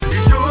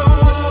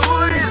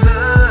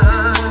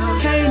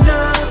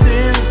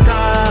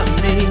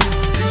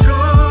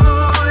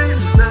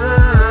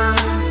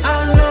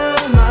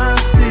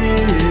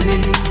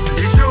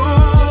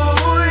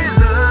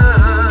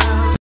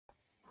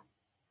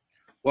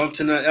Welcome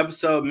to another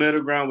episode of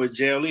Middle Ground with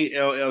JLE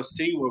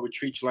LLC, where we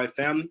treat you like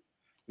family.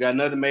 We got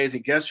another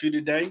amazing guest for you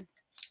today.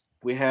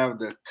 We have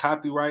the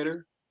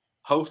copywriter,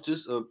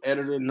 hostess of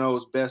Editor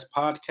Knows Best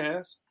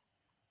podcast,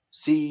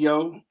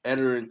 CEO,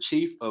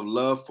 editor-in-chief of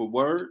Love for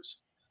Words,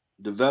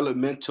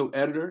 developmental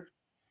editor,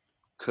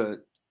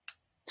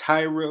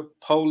 Tyra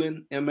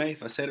Poland, MA,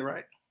 if I said it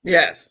right.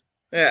 Yes.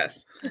 There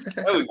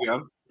we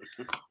go.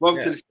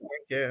 Welcome to the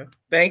show.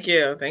 Thank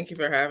you. Thank you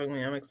for having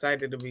me. I'm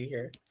excited to be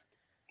here.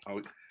 Oh,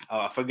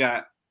 I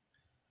forgot.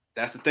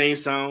 That's the theme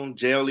song,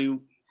 JLE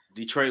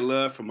Detroit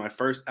Love, from my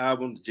first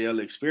album, The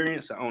JLE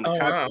Experience. I own the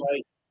copyright. Wow.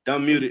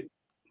 Don't mute it.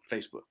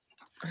 Facebook.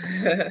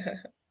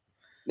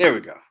 There we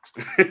go.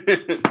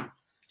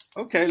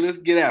 Okay, let's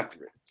get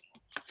after it.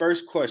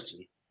 First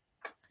question.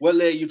 What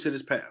led you to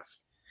this path?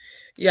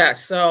 Yeah,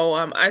 so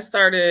I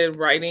started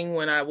writing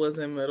when I was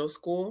in middle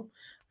school.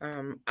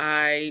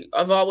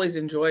 I've always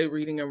enjoyed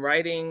reading and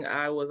writing.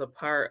 I was a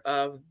part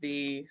of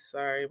the,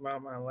 sorry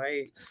about my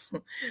lights.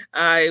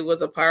 I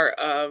was a part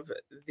of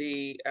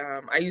the,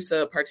 I used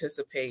to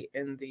participate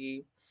in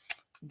the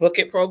Book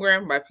It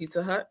program by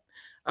Pizza Hut,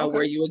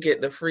 where you would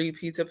get the free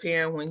pizza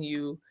pan when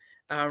you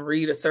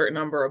read a certain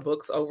number of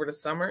books over the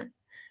summer.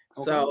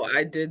 So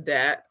I did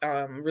that,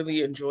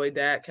 really enjoyed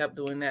that, kept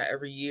doing that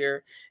every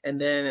year. And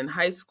then in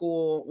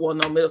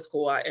middle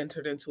school, I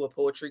entered into a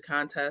poetry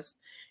contest.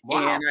 Wow.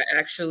 And I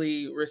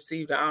actually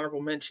received an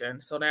honorable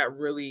mention. So that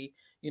really,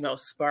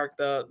 sparked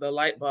the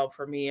light bulb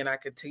for me, and I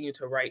continued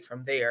to write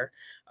from there.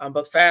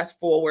 But fast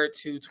forward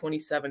to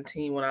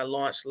 2017 when I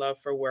launched Love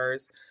for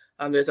Words.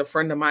 There's a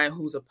friend of mine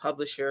who's a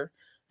publisher,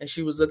 and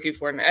she was looking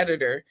for an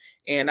editor.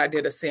 And I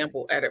did a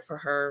sample edit for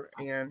her,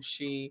 and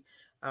she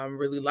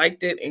really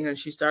liked it, and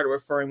she started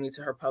referring me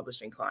to her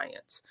publishing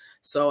clients.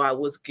 So I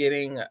was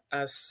getting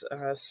a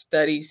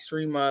steady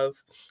stream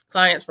of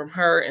clients from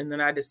her, and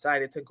then I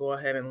decided to go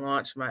ahead and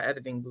launch my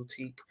editing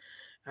boutique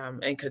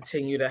and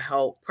continue to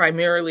help.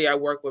 Primarily, I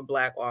work with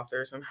Black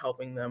authors and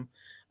helping them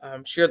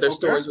share their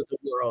stories with the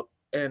world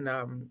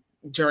and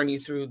journey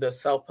through the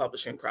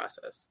self-publishing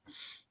process.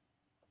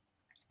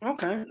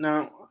 Okay.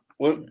 Now,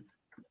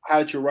 how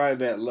did you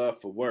arrive at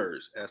Love for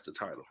Words as the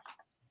title?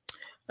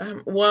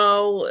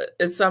 Well,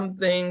 it's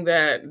something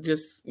that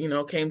just,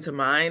 came to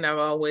mind. I've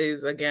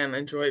always, again,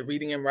 enjoyed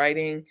reading and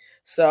writing.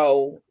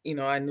 So,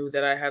 I knew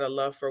that I had a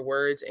love for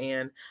words,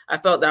 and I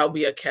felt that would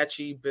be a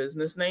catchy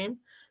business name.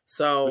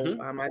 So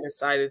I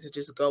decided to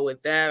just go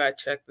with that. I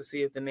checked to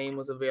see if the name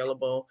was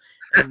available,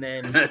 and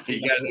then you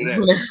gotta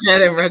do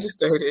that. And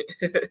registered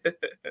it.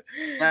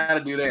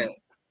 Gotta do that.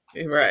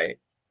 Right.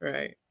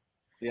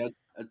 Yeah,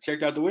 I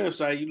checked out the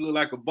website. You look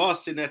like a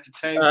boss sitting at the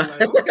table.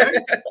 Like, okay,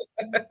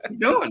 you're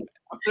doing it.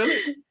 I feel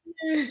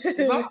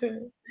it.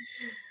 Awesome.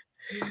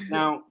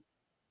 Now,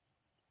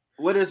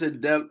 what is a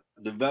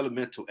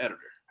developmental editor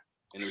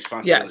and the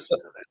responsibilities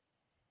of that?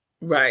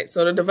 Right.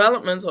 So the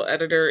developmental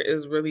editor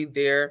is really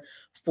there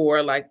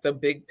for like the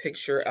big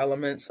picture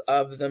elements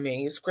of the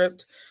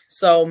manuscript.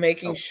 So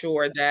making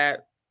sure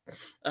that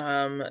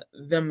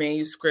the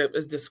manuscript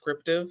is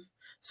descriptive.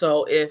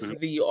 So if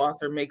the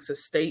author makes a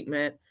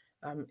statement,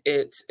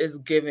 it is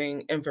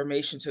giving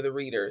information to the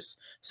readers.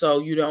 So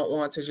you don't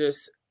want to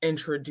just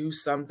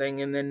introduce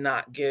something and then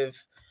not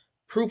give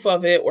proof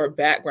of it or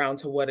background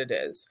to what it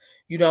is.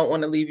 You don't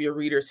want to leave your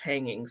readers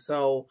hanging.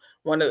 So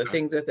one of the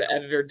things that the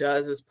editor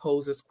does is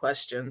poses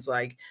questions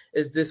like,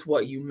 is this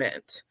what you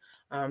meant?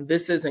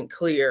 This isn't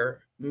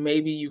clear.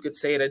 Maybe you could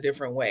say it a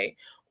different way.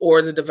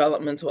 Or the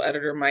developmental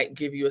editor might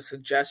give you a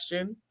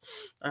suggestion.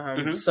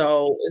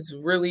 So it's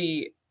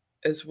really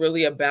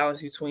a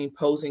balance between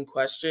posing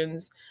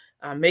questions,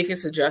 making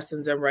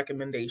suggestions and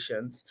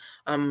recommendations.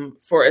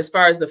 For as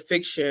far as the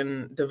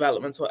fiction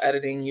developmental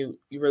editing, you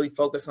really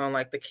focus on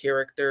like the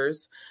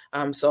characters.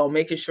 So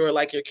making sure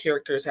like your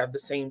characters have the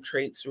same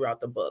traits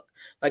throughout the book,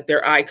 like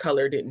their eye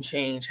color didn't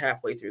change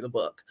halfway through the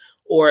book,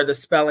 or the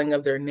spelling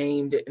of their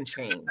name didn't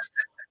change.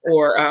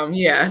 Or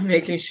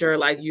making sure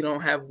like you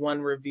don't have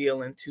one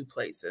reveal in two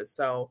places.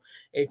 So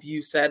if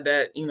you said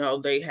that,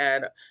 they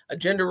had a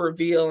gender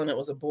reveal and it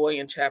was a boy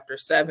in chapter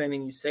 7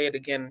 and you say it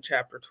again in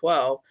chapter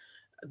 12,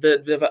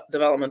 the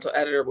developmental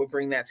editor will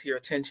bring that to your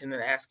attention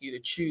and ask you to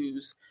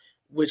choose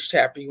which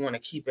chapter you want to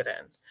keep it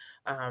in.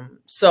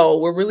 So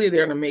we're really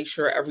there to make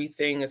sure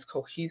everything is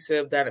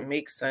cohesive, that it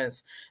makes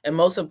sense. And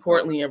most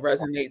importantly, it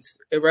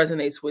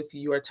resonates with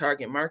your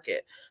target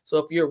market. So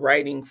if you're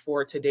writing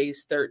for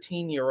today's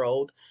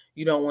 13-year-old,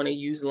 you don't want to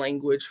use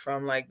language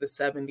from like the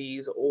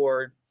 70s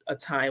or a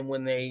time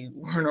when they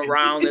weren't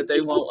around that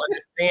they won't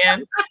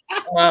understand,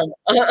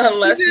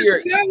 unless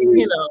you're,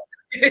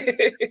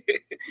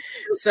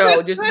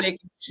 so just making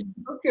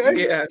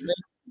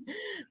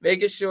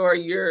sure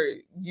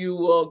you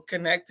will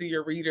connect to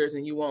your readers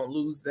and you won't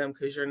lose them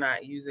because you're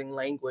not using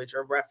language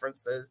or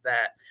references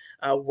that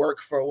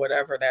work for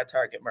whatever that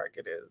target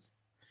market is.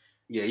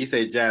 Yeah, you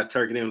say jive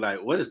turkey, and I'm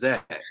like, what is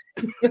that?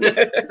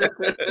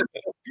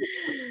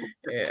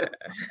 Yeah.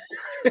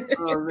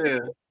 Oh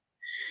man.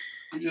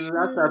 I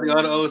thought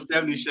all the old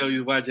 70s show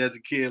you watch as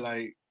a kid,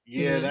 like,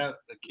 that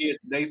a kid,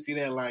 they see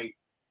that like,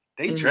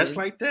 They dressed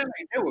like that.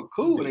 Like, they were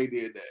cool when they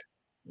did that.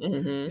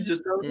 You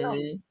just don't know.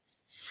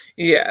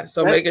 Yeah.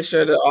 So making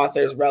sure the author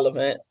is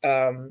relevant,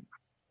 and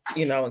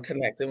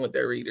connecting with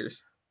their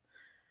readers.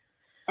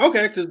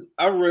 Okay, because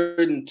I've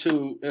written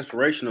 2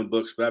 inspirational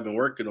books, but I've been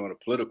working on a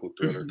political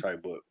thriller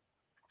type book.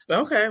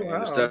 Okay, and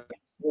wow. Stuff,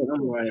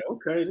 I'm like,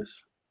 okay,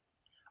 this.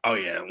 Oh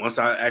yeah, once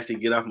I actually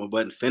get off my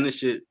butt and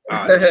finish it,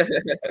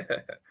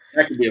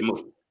 that could be a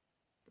movie.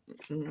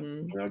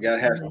 Gotta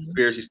have some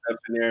conspiracy stuff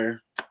in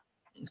there.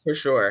 For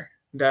sure.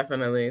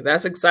 Definitely.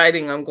 That's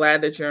exciting. I'm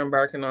glad that you're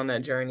embarking on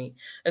that journey.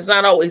 It's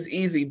not always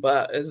easy,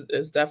 but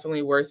it's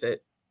definitely worth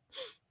it.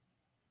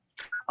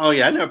 Oh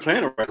yeah, I never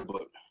planned to write a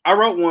book. I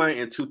wrote one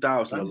in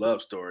 2000, a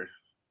love story.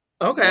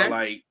 Okay. But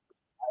like,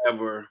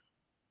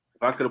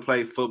 if I could have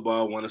played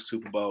football, won a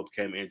Super Bowl,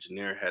 became an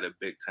engineer, had a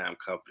big time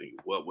company,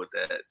 what would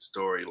that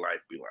story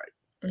life be like?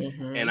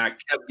 And I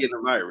kept getting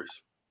a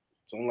virus.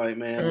 So I'm like,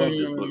 man, I love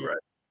this book,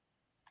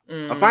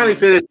 right? I finally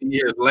finished it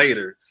years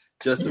later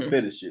just to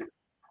finish it.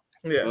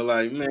 Yeah. But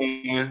like,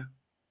 man.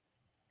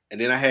 And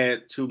then I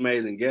had 2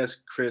 amazing guests,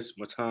 Chris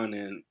Matan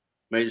and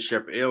Major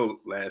Shepherd L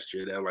last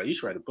year. That were like, you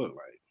should write a book,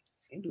 like,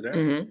 don't do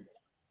that.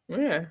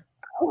 Yeah.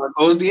 I wasn't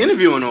supposed to be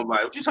interviewing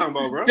nobody. What you talking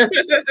about, bro?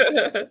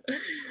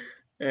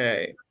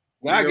 Hey.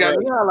 God got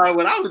me out like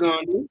what I was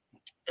gonna do.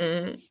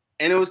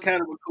 And it was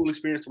kind of a cool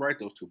experience to write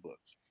those 2 books.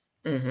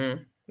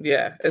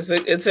 Yeah, it's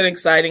an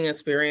exciting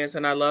experience,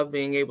 and I love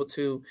being able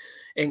to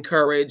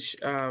encourage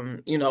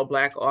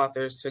Black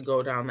authors to go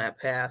down that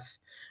path.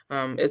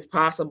 It's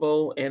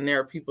possible, and there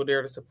are people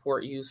there to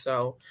support you.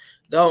 So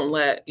don't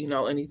let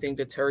anything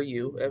deter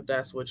you if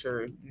that's what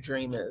your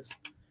dream is.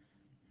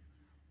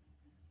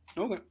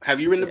 Okay. Have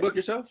you written the book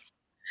yourself?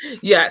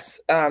 Yes.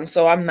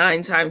 So I'm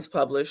 9 times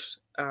published.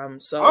 I've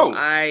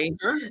been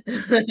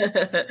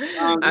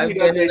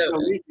in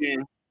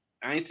weekend.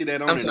 I ain't see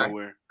that on there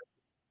nowhere.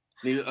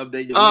 Need to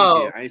update your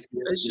weekend. I ain't see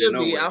it should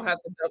be. I'll have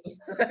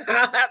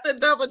to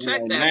double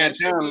check that.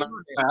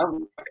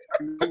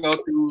 I go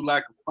through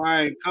like a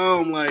fine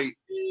comb, like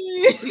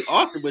she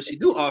author, but she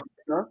do author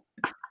stuff.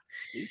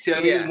 You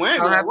tell me when.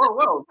 Like,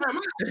 whoa.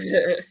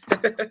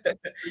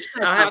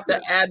 I'll have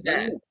to add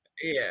that.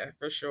 Yeah,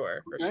 for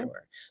sure.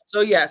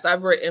 So yes,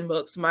 I've written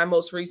books. My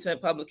most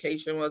recent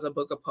publication was a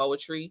book of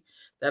poetry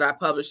that I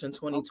published in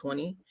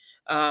 2020.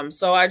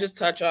 So I just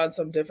touch on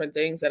some different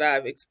things that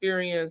I've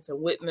experienced and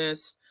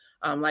witnessed.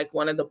 Like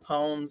one of the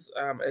poems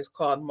is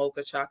called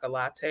Mocha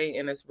Chocolate,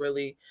 and it's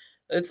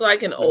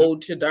like an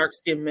ode to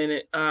dark-skinned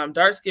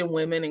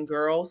women and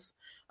girls.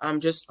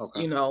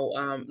 Lifting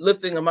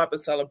them up in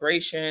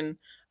celebration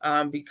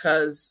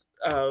because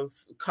of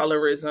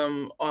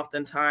colorism.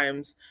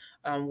 Oftentimes,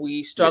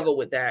 we struggle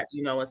with that,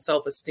 and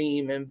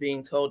self-esteem and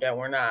being told that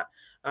we're not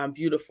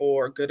beautiful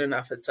or good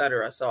enough,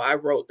 etc. So I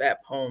wrote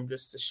that poem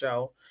just to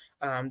show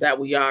that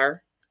we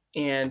are,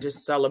 and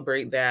just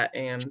celebrate that,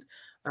 and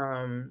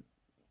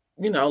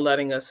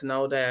letting us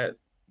know that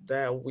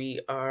we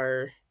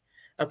are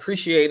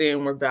appreciated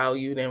and we're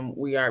valued and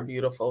we are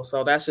beautiful.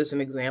 So that's just an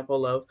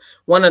example of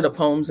one of the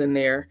poems in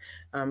there.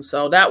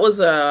 So that was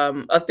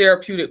a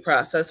therapeutic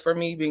process for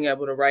me, being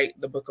able to write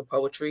the book of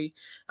poetry,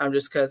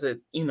 just because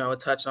it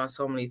touched on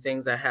so many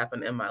things that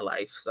happened in my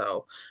life.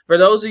 So for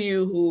those of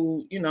you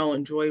who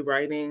enjoy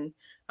writing,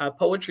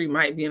 poetry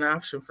might be an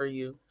option for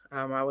you.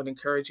 I would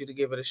encourage you to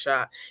give it a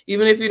shot.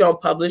 Even if you don't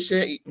publish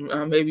it,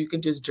 maybe you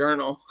can just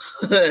journal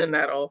and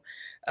that'll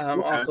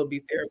also be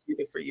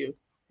therapeutic for you.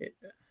 Yeah.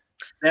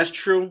 That's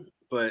true,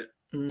 but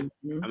I mean,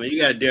 you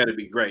got to dare to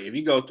be great. If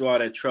you go through all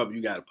that trouble,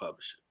 you got to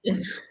publish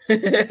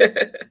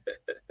it.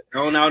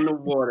 Thrown out in the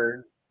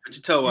water, put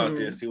your toe out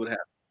there, see what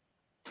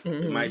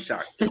happens. It might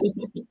shock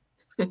you.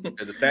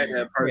 Because the fact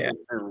that a person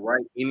can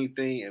write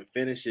anything and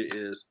finish it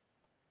is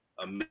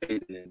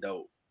amazing and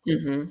dope.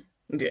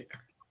 Yeah.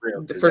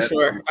 For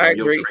sure. I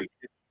agree.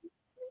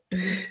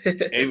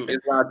 There's a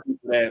lot of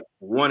people that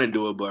want to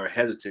do it but are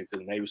hesitant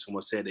because maybe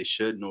someone said they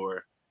shouldn't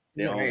or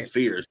their own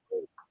fears.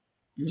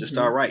 Just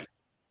start writing.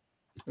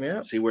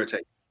 Yeah. See where it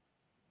takes.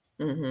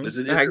 It's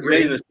I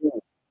agree. Amazing.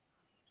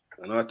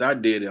 I know after I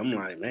did it, I'm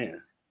like,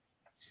 man,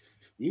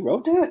 you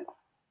wrote that?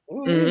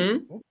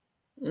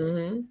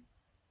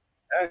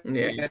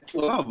 Yeah. Got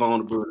you all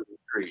vulnerable to the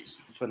streets.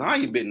 So now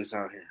you business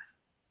out here.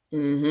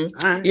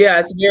 Right. Yeah,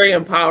 it's very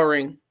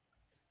empowering.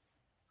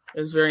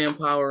 It's very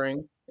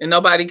empowering. And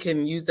nobody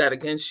can use that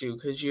against you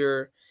because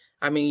you're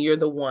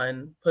the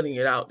one putting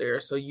it out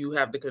there. So you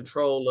have the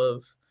control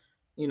of,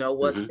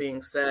 what's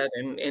being said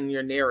and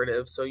your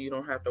narrative. So you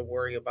don't have to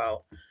worry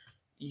about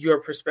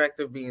your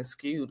perspective being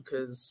skewed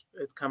because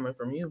it's coming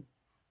from you.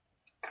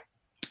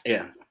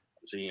 Yeah.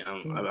 See,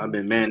 I've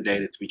been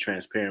mandated to be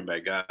transparent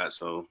by God.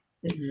 So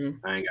I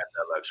ain't got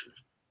that luxury.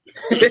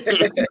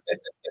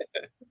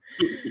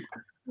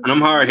 And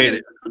I'm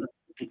hard-headed.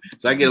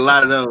 So I get a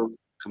lot of those.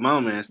 Come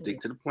on, man. Stick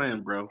to the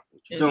plan, bro.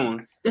 What you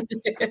doing?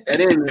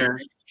 Get in there.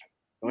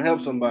 Don't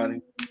help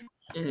somebody.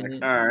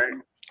 Like, all right.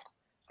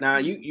 Now,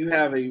 you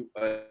have a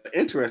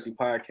interesting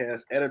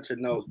podcast, Editor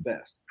Knows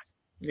Best.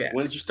 Yes.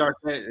 When did you start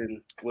that, and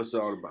what's it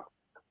all about?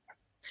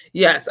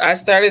 Yes, I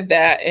started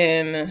that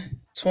in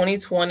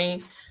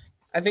 2020.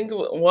 I think,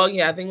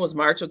 I think it was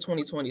March of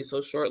 2020.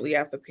 So shortly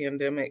after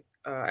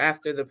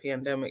the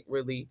pandemic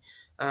really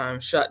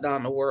shut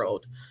down the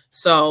world.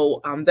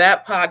 So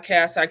that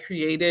podcast I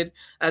created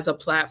as a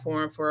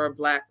platform for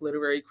Black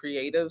literary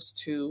creatives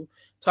to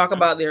talk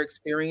about their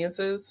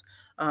experiences,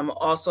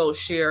 also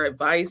share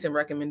advice and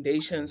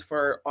recommendations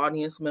for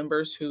audience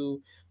members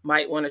who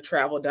might want to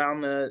travel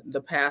down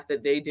the path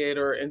that they did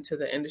or into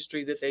the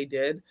industry that they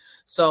did.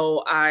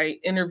 So I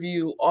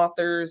interview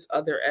authors,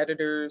 other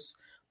editors,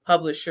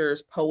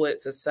 publishers,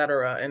 poets,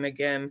 etc. And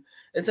again,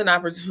 it's an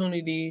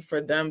opportunity for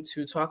them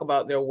to talk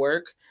about their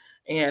work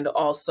and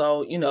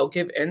also,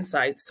 give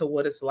insights to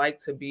what it's like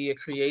to be a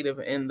creative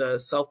in the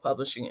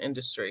self-publishing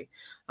industry.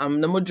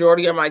 The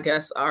majority of my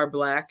guests are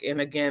Black,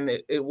 and again,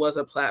 it was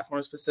a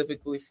platform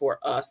specifically for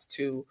us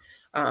to.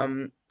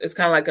 It's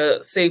kind of like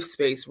a safe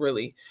space,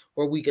 really,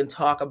 where we can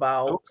talk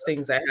about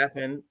things that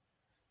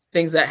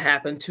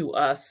happen to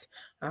us,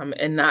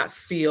 and not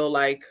feel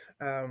like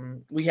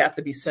we have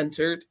to be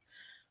centered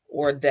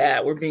or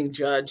that we're being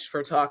judged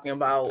for talking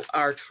about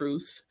our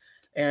truth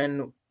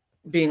and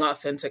being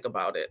authentic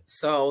about it.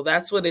 So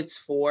that's what it's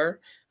for,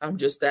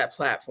 just that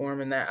platform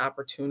and that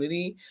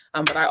opportunity.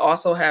 But I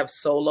also have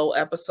solo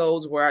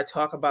episodes where I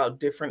talk about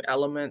different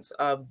elements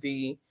of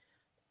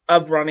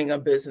running a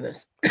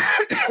business.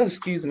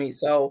 Excuse me.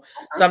 So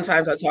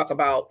sometimes I talk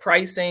about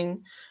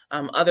pricing.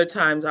 Other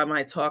times I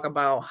might talk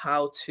about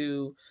how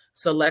to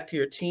select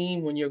your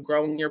team when you're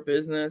growing your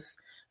business.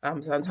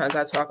 Sometimes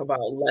I talk about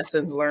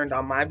lessons learned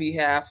on my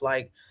behalf,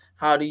 like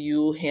how do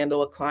you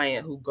handle a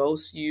client who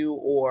ghosts you,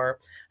 or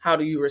how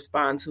do you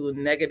respond to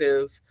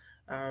negative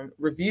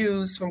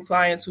reviews from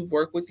clients who've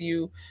worked with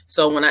you.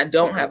 So when I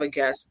don't have a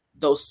guest,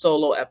 those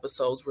solo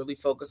episodes really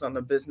focus on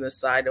the business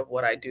side of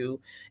what I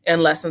do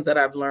and lessons that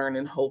I've learned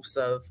in hopes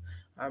of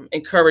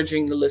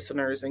encouraging the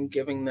listeners and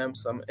giving them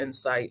some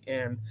insight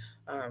and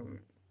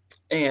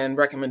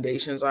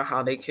recommendations on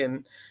how they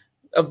can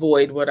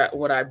avoid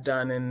what I've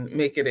done and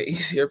make it an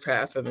easier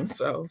path for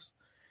themselves.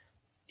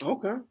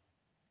 Okay.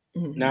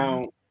 Mm-hmm.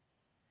 Now,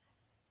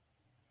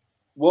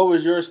 what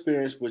was your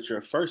experience with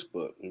your first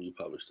book when you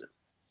published it?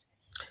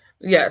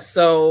 Yes.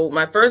 So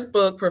my first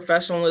book,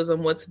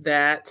 Professionalism, What's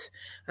That?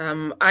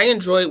 I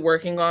enjoyed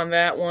working on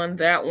that one.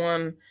 That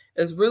one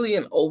is really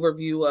an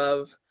overview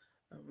of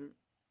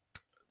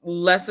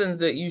lessons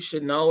that you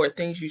should know or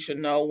things you should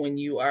know when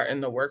you are in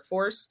the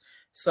workforce.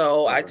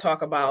 So I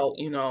talk about,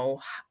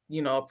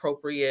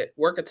 appropriate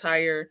work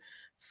attire,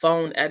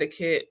 phone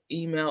etiquette,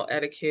 email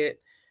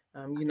etiquette,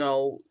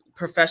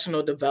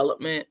 professional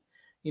development,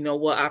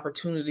 what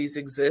opportunities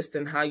exist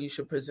and how you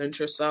should present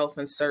yourself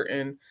in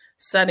certain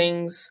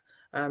settings.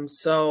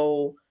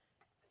 So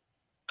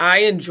I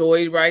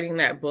enjoyed writing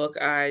that book.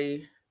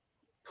 I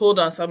pulled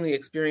on some of the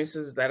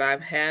experiences that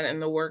I've had in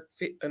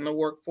the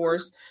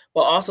workforce,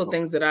 but also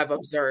things that I've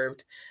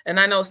observed. And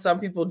I know some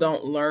people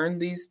don't learn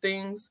these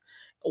things,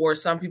 or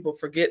some people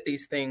forget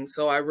these things.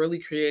 So I really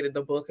created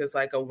the book as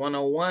like a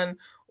 101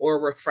 or a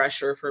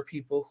refresher for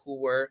people who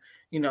were,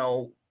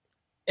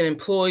 an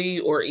employee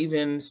or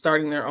even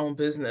starting their own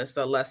business.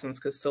 The lessons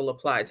could still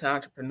apply to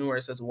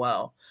entrepreneurs as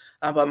well.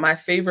 But my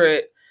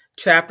favorite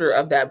chapter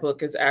of that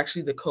book is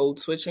actually the code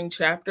switching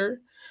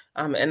chapter.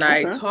 And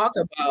I talk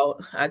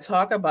about, I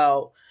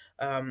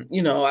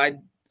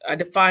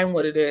define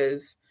what it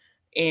is.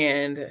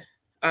 And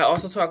I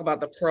also talk about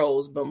the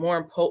pros, but more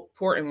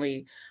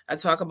importantly, I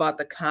talk about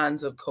the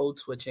cons of code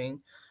switching,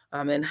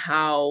 and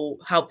how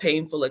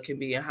painful it can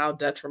be and how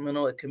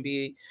detrimental it can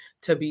be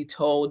to be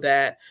told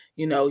that,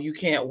 you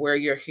can't wear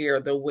your hair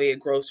the way it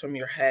grows from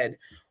your head,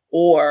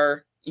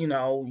 or,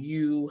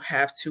 you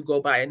have to go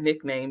by a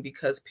nickname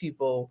because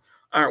people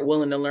aren't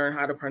willing to learn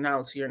how to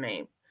pronounce your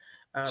name.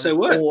 Say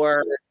what?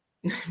 Or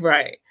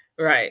right.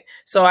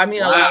 So I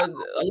mean, wow.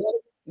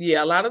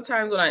 a lot of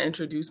times when I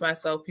introduce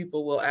myself,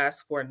 people will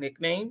ask for a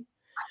nickname.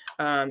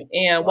 And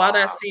while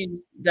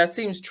that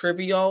seems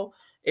trivial,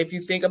 if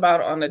you think about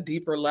it on a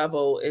deeper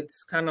level,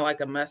 it's kind of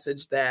like a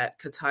message that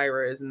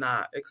Katira is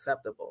not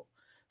acceptable.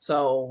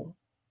 So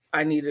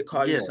I need to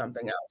call you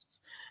something else.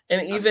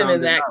 And even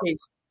in that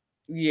case,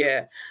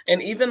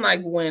 and even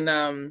like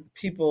when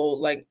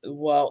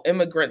people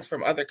immigrants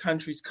from other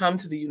countries come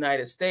to the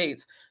United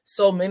States,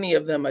 so many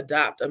of them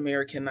adopt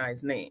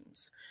Americanized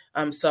names.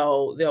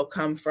 So they'll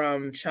come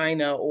from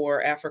China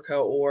or Africa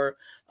or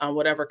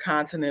whatever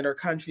continent or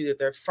country that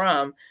they're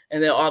from,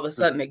 and then all of a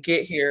sudden they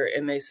get here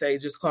and they say,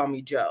 just call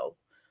me Joe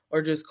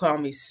or just call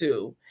me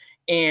Sue.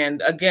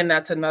 And again,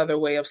 that's another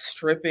way of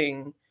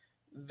stripping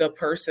the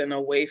person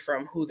away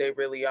from who they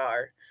really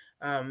are,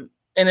 in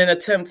an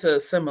attempt to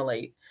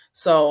assimilate.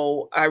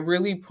 So I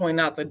really point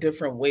out the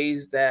different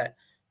ways that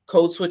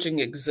code switching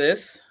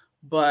exists,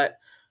 but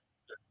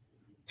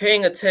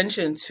paying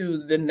attention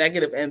to the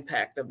negative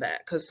impact of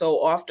that. Because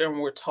so often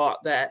we're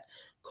taught that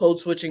code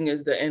switching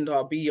is the end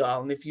all be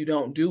all. And if you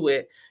don't do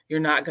it,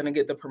 you're not going to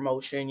get the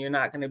promotion. You're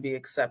not going to be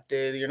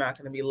accepted. You're not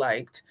going to be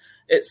liked,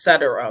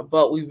 etc.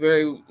 But we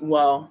very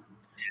well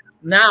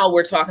now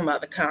we're talking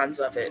about the cons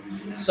of it.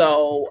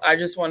 So I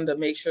just wanted to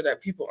make sure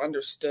that people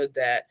understood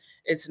that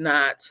it's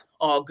not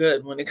all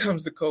good when it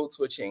comes to code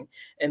switching,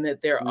 and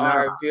that there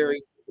are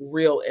very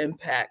real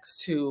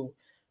impacts to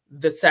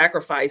the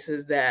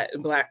sacrifices that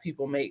Black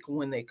people make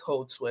when they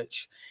code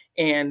switch,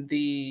 and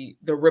the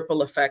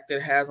ripple effect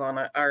it has on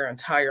our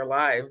entire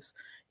lives.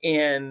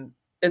 And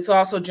it's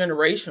also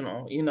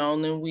generational, you know,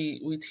 and then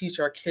we teach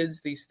our kids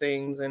these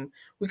things and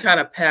we kind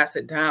of pass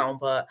it down.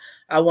 But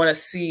I want to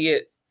see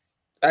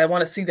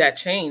that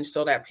change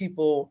so that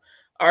people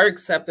are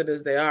accepted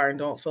as they are and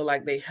don't feel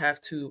like they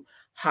have to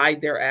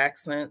hide their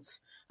accents.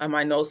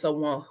 I know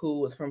someone who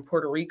was from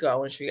Puerto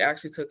Rico, and she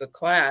actually took a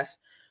class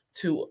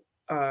to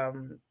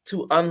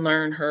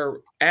unlearn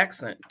her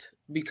accent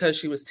because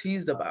she was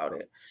teased about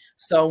it.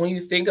 So when you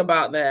think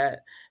about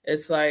that,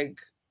 it's like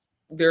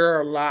there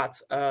are lots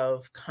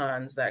of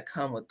cons that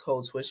come with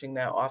code switching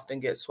that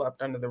often get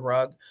swept under the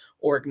rug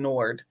or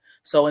ignored.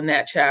 So in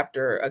that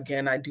chapter,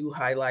 again, I do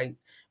highlight,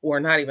 or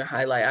not even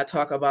highlight, I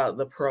talk about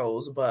the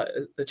pros, but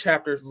the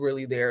chapter is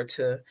really there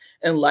to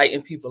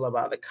enlighten people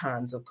about the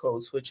cons of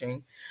code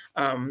switching.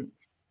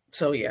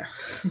 So yeah.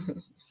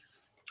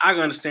 I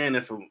can understand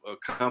if a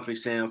company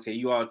saying, okay,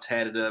 you all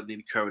tatted up, need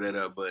to cover that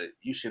up, but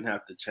you shouldn't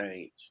have to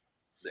change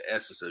the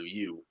essence of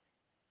you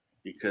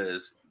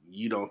because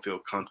you don't feel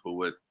comfortable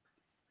with,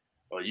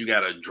 or you got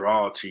to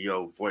draw to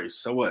your voice.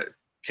 So what?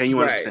 Can you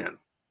understand?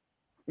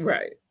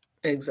 Right.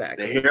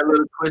 Exactly. The hair a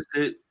little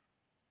twisted.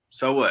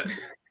 So what?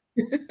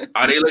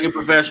 Are they looking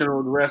professional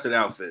with the rest of the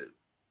outfit?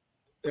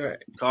 Right.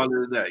 Call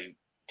it a day.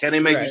 Can they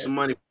make you some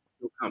money for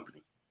your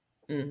company?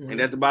 Mm-hmm. Ain't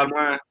that the bottom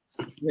line?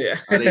 Yeah.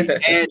 Are they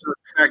add or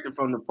subtracting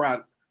from the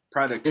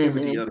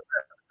productivity of the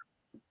product?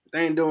 If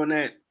they ain't doing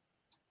that,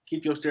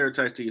 keep your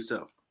stereotypes to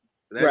yourself.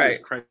 That's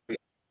just crazy.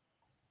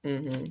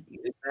 Mm-hmm.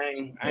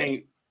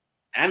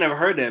 I never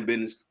heard that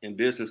in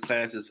business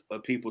classes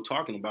of people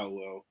talking about,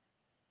 well,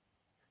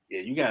 yeah,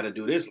 you got to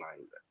do this like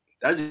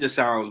that. That just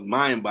sounds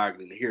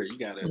mind-boggling to hear. You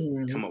got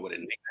to come up with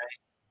a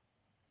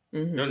nickname.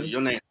 Mm-hmm.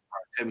 Your name,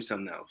 tell me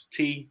something else.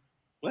 T,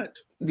 what?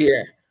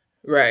 Yeah,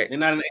 right. They're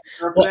not an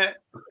expert for that?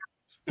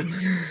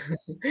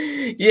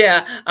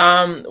 Yeah.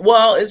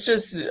 Well, it's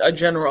just a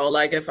general,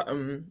 like if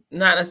not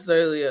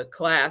necessarily a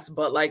class,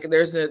 but like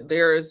there's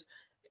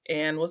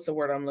and what's the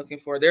word I'm looking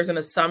for? There's an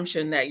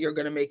assumption that you're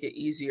going to make it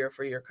easier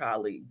for your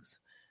colleagues.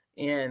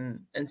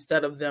 And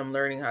instead of them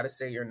learning how to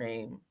say your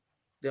name,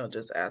 they'll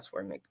just ask for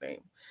a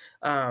nickname.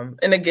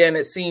 And again,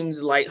 it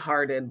seems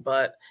lighthearted,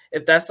 but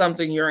if that's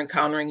something you're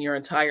encountering your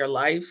entire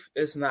life,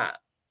 it's not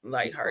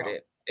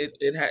lighthearted.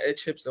 It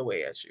chips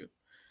away at you.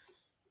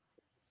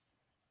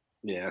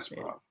 Yeah, that's a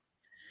problem.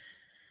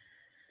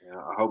 Yeah,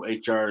 I hope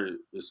HR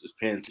is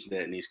paying attention to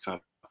that in these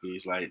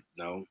companies. Like,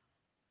 no,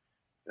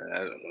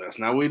 that's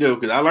not what we do.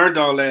 Because I learned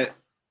all that.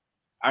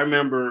 I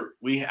remember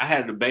I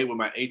had a debate with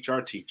my HR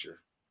teacher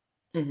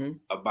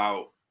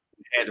about,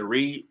 we had to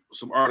read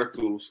some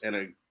articles, and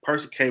a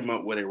person came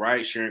up with a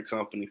ride-sharing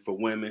company for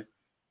women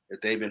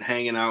that they've been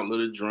hanging out a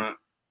little drunk,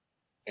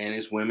 and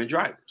it's women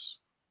drivers.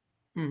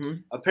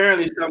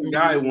 Apparently, some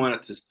guy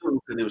wanted to sue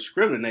because it was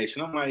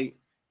discrimination. I'm like,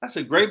 that's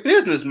a great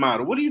business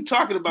model. What are you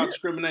talking about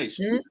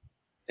discrimination?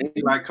 And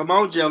he's like, come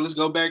on, Joe, let's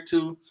go back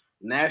to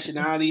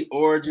nationality,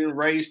 origin,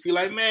 race. Be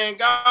like, man,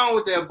 go on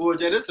with that boy,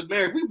 Jay. This is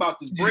America. We about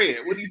this bread.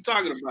 What are you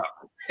talking about?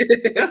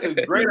 That's a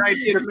great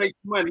idea to make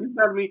money. You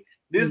telling me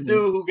this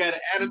dude who got an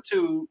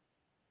attitude,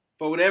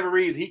 for whatever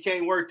reason, he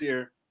can't work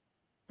there.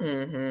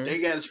 They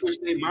got to switch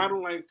their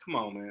model? Like, come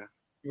on, man.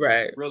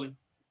 Right. Really?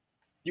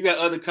 You got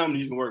other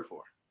companies you can work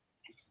for.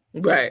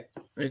 Right.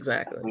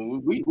 Exactly.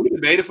 We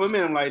debated for a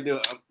minute. Like,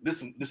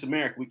 this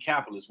America, we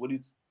capitalists.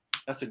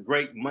 That's a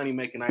great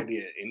money-making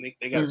idea. And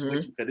they got to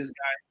switch because this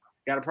guy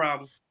got a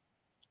problem.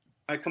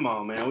 Like, come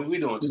on, man. We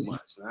doing too much.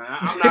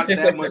 I'm not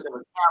that much of a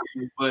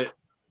capitalist, but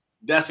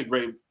that's a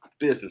great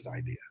business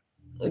idea.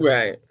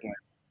 Right.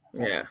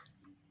 Yeah.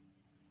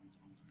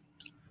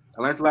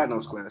 I learned a lot in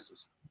those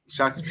classes.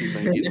 Shock the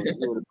people ain't getting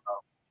what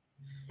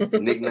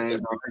about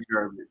nicknames, all that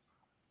garbage.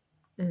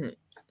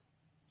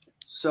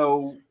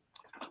 So,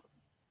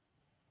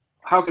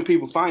 how can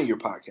people find your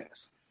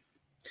podcast?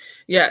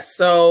 Yes,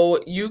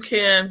 so you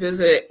can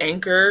visit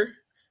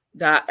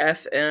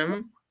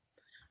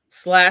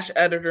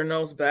anchor.fm/Editor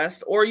Knows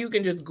Best, or you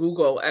can just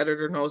Google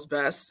Editor Knows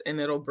Best and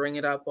it'll bring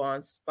it up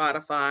on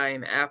Spotify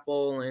and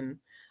Apple and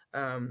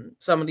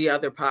some of the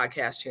other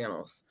podcast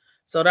channels.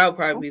 So that would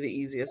probably be the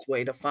easiest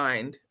way to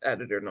find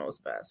Editor Knows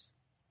Best.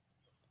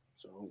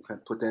 So I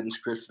put that in the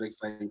description. They can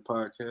find your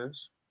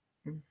podcast.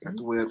 Got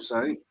the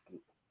website.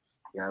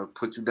 Yeah, I'll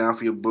put you down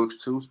for your books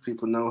too, so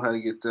people know how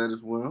to get that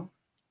as well.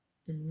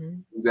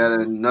 You got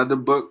another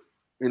book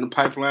in the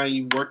pipeline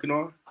you working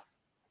on?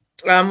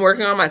 I'm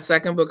working on my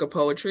second book of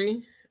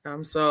poetry.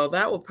 So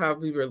that will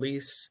probably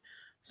release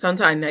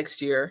sometime next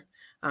year.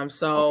 I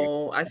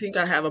think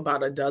I have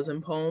about a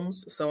dozen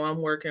poems. So I'm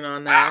working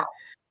on that.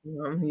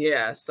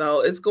 Yeah,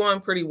 so it's going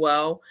pretty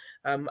well.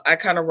 I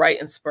kind of write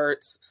in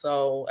spurts,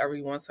 so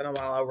every once in a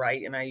while I'll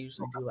write, and I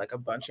usually do like a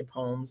bunch of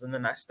poems, and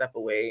then I step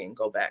away and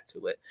go back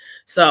to it.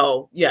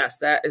 So yes,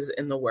 that is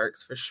in the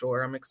works for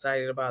sure. I'm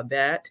excited about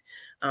that.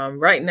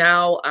 Right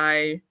now,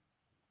 I'm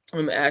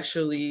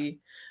actually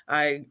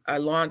I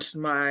launched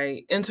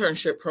my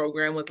internship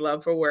program with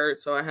Love for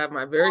Words, so I have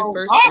my very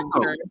first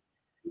intern.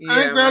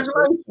 Yeah,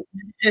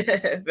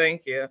 Congratulations.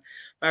 thank you.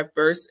 My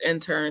first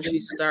intern, she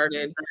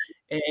started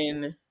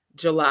in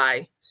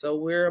July. So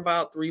we're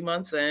about 3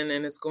 months in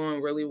and it's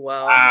going really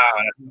well. Wow,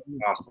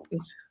 that's awesome.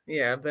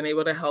 Yeah, I've been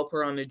able to help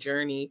her on the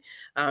journey.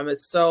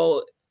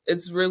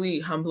 It's really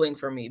humbling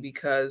for me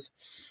because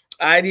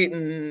I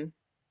didn't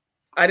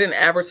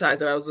advertise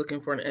that I was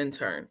looking for an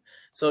intern.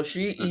 So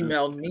she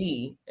emailed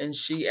me and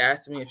she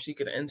asked me if she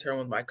could intern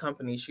with my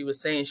company. She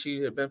was saying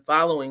she had been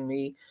following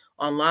me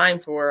online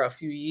for a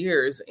few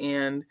years,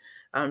 and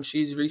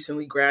she's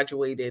recently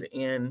graduated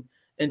and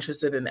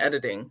interested in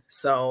editing.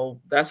 So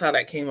that's how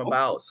that came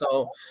about.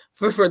 So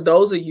for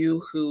those of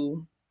you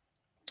who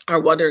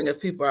are wondering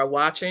if people are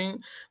watching,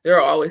 there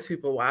are always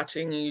people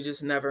watching, and you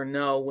just never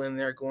know when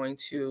they're going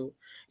to,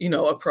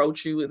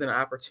 approach you with an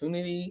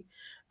opportunity.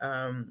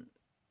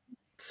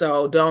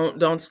 So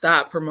don't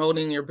stop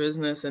promoting your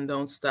business and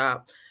don't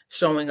stop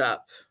showing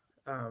up,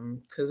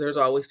 because there's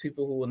always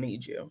people who will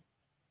need you.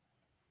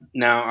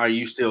 Now, are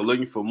you still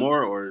looking for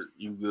more, or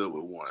you good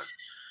with one?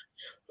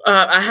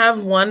 I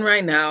have one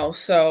right now,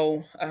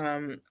 so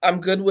I'm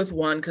good with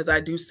one because I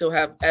do still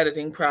have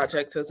editing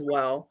projects as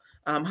well.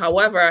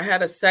 However, I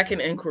had a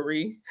second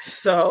inquiry,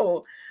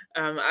 so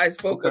I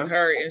spoke with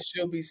her, and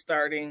she'll be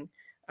starting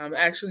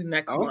actually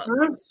next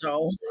month.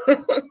 So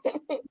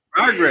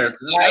progress.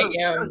 I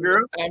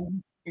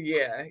am.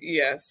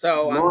 Yeah.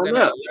 So I'm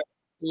gonna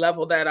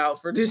level that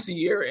out for this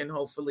year and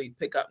hopefully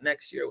pick up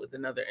next year with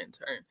another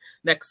intern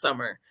next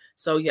summer.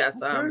 So yes,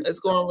 it's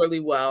going really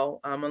well.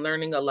 I'm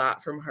learning a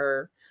lot from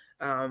her.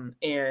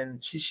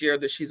 And she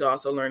shared that she's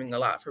also learning a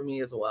lot from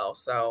me as well.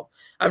 So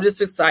I'm just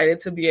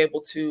excited to be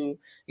able to,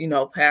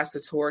 pass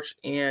the torch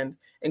and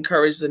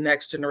encourage the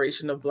next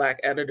generation of Black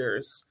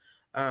editors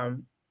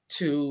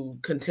to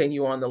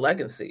continue on a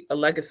legacy,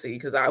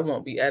 because I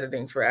won't be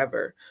editing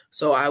forever.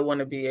 So I want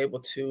to be able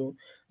to,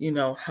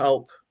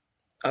 help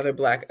other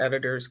Black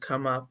editors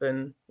come up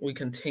and we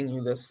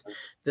continue this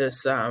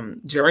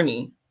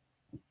journey.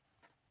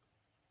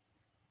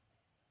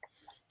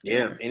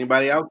 Yeah.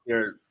 Anybody out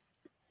there,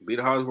 be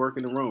the hardest work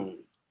in the room.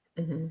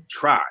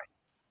 Try.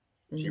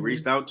 She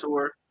reached out to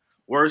her.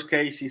 Worst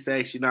case, she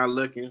says she's not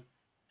looking.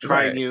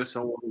 Try again with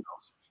someone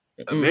else.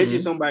 Eventually,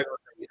 somebody gonna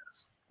say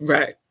yes.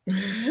 Right.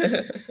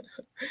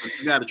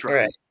 You gotta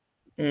try.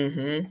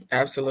 Right.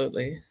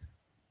 Absolutely.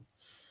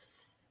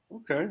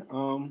 Okay.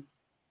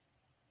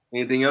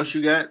 Anything else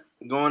you got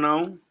going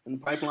on in the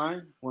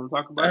pipeline? Want to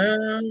talk about?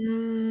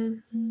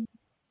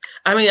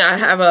 I mean, I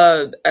have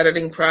a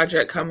editing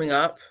project coming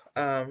up.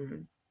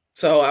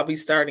 So I'll be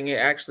starting it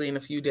actually in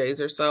a few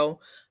days or so.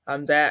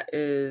 That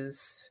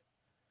is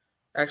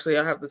actually,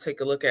 I'll have to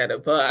take a look at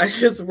it, but I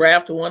just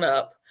wrapped one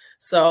up.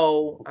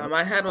 So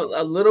I had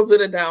a little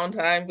bit of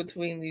downtime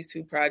between these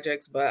two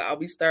projects, but I'll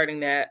be starting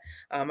that.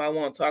 I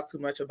won't talk too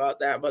much about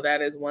that, but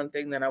that is one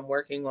thing that I'm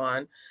working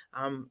on.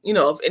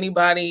 If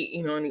anybody,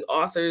 any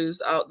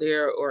authors out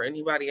there or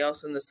anybody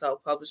else in the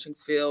self-publishing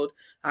field,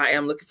 I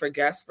am looking for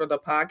guests for the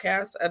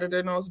podcast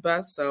Editor Knows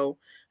Best. So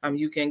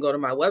you can go to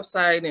my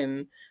website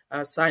and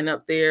sign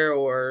up there,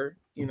 or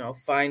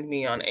find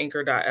me on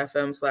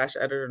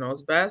anchor.fm/editor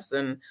knows best,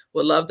 and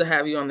would love to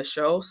have you on the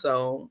show.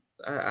 So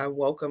I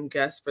welcome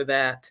guests for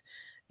that,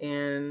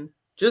 and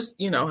just,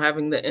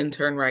 having the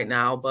intern right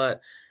now,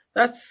 but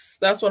that's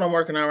what I'm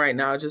working on right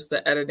now. Just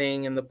the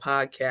editing and the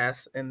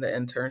podcast and the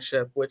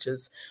internship, which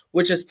is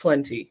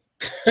plenty.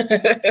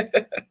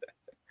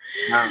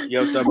 Now, you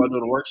ever thought about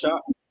doing a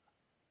workshop?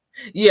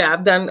 Yeah,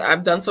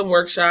 I've done some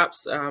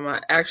workshops.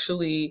 I'm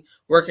actually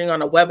working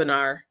on a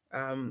webinar.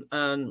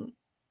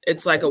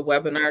 It's like a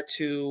webinar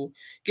to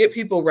get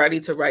people ready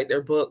to write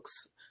their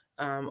books.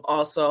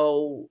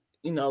 Also,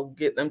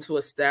 get them to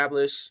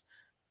establish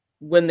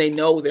when they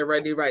know they're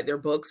ready to write their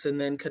books, and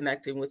then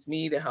connecting with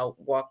me to help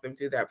walk them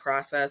through that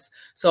process.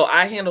 So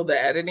I handle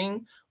the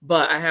editing,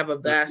 but I have a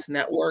vast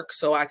network,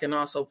 so I can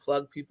also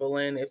plug people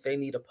in if they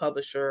need a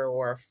publisher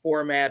or a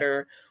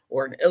formatter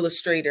or an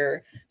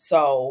illustrator.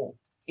 So,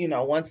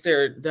 once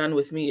they're done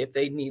with me, if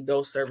they need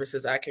those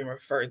services, I can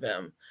refer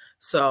them.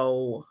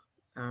 So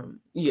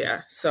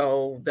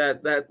so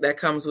that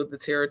comes with the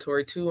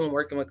territory too, and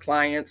working with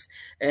clients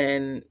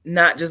and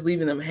not just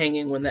leaving them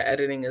hanging when the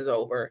editing is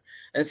over,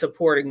 and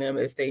supporting them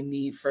if they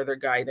need further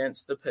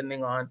guidance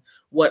depending on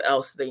what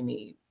else they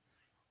need.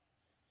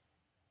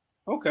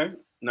 Okay.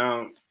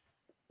 Now,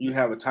 you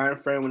have a time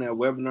frame when that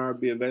webinar will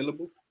be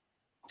available?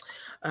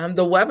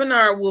 The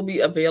webinar will be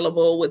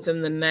available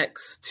within the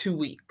next 2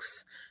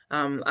 weeks.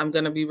 I'm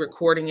going to be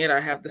recording it.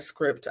 I have the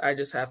script. I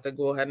just have to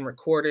go ahead and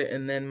record it,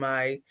 and then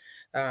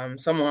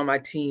someone on my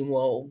team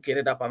will get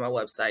it up on my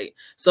website.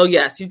 So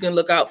yes, you can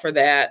look out for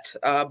that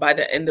by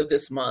the end of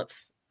this month.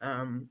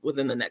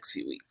 within the next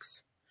few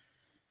weeks.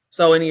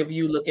 So any of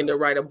you looking to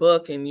write a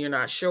book and you're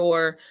not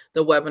sure,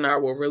 the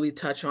webinar will really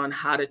touch on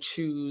how to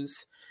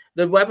choose.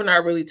 The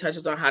webinar really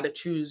touches on how to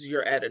choose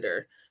your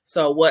editor.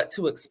 So what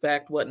to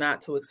expect, what not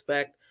to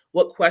expect,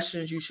 what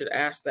questions you should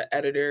ask the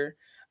editor,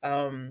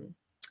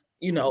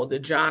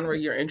 the genre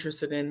you're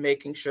interested in,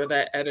 making sure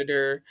that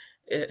editor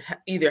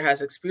either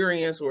has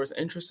experience or is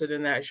interested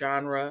in that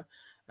genre.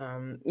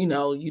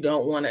 You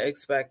don't want to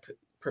expect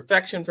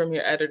perfection from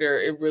your editor.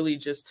 It really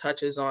just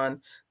touches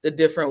on the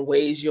different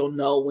ways you'll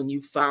know when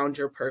you found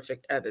your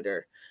perfect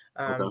editor.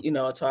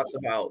 It talks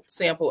about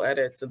sample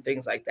edits and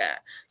things like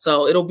that.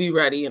 So it'll be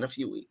ready in a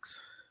few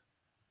weeks.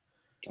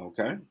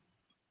 Okay.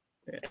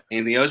 Yeah.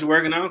 Anything else you're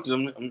working on?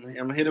 Because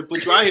I'm here to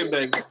put you out here,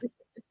 baby.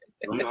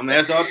 I'm gonna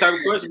ask all type of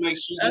questions. Make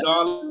sure you get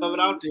all of it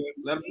out there.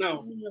 Let them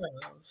know.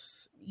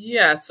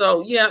 Yeah.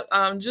 So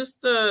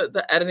just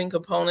the editing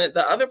component.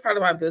 The other part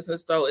of my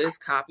business though is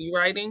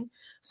copywriting.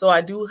 So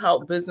I do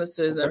help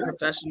businesses and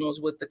professionals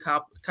with the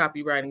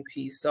copywriting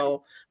piece.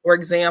 So for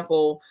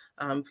example,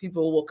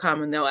 people will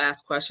come and they'll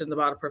ask questions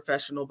about a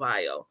professional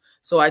bio.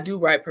 So I do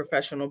write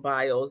professional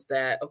bios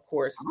that, of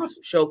course,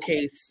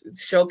 showcase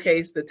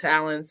the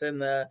talents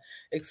and the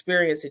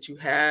experience that you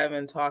have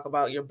and talk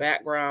about your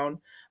background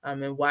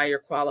and why you're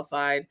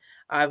qualified.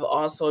 I've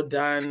also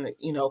done,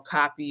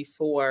 copy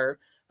for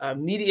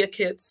media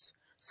kits.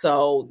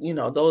 So,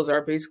 those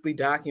are basically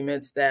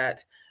documents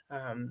that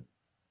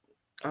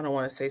I don't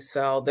want to say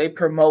sell. They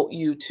promote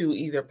you to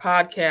either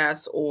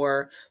podcasts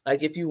or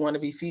like if you want to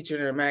be featured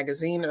in a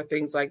magazine or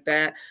things like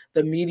that.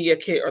 The media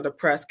kit or the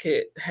press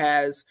kit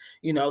has,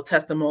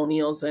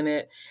 testimonials in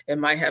it. It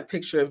might have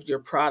pictures of your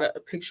products,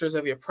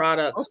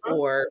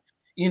 or,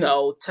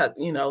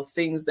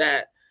 things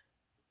that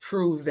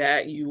prove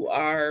that you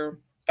are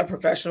a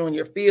professional in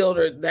your field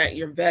or that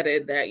you're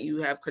vetted, that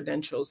you have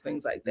credentials,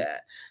 things like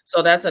that.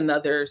 So that's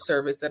another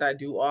service that I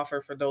do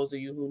offer for those of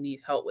you who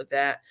need help with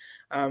that.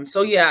 I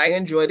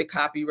enjoy the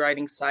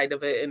copywriting side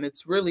of it. And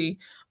it's really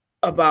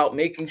about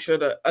making sure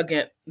that,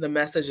 again, the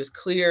message is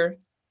clear,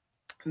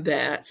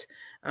 that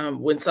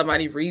when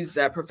somebody reads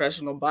that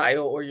professional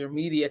bio or your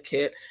media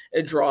kit,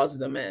 it draws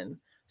them in.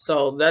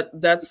 So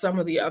that's some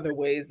of the other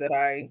ways that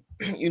I,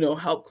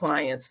 help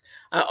clients.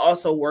 I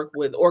also work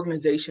with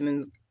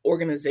organizations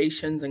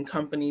and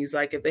companies.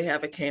 Like if they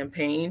have a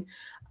campaign,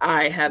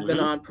 I have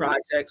been on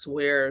projects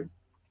where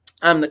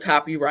I'm the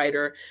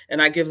copywriter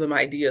and I give them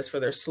ideas for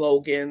their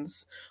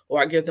slogans,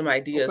 or I give them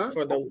ideas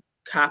for the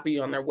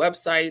copy on their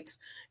websites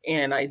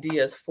and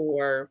ideas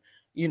for,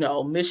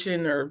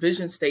 mission or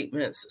vision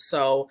statements.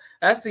 So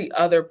that's the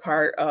other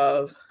part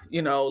of,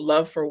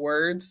 love for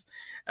words.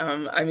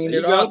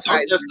 It all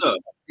ties in.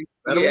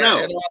 Let them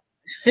know.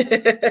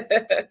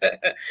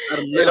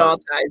 It all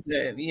ties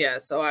in. Yeah.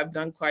 So I've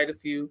done quite a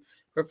few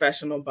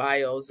professional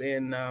bios,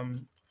 and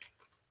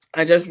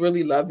I just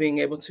really love being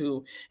able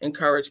to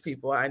encourage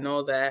people. I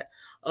know that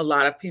a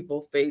lot of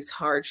people face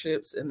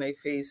hardships and they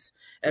face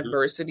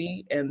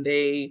adversity, and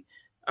they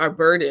are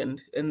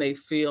burdened and they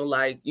feel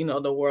like,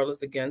 the world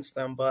is against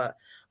them. But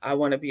I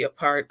want to be a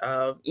part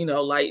of,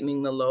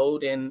 lightening the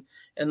load and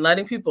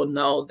letting people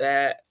know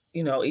that,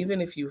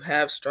 even if you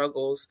have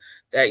struggles,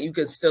 that you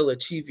can still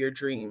achieve your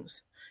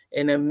dreams.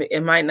 And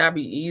it might not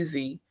be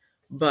easy,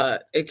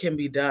 but it can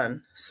be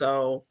done.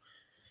 So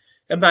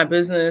in my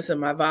business and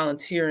my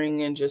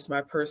volunteering and just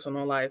my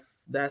personal life,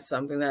 that's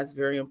something that's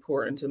very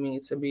important to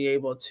me, to be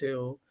able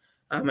to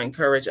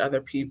encourage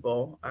other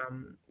people.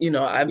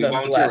 I've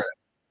been blessed.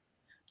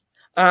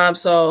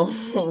 So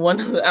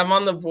I'm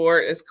on the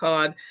board. It's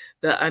called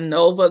the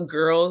Anova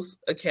Girls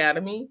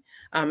Academy.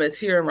 It's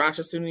here in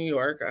Rochester, New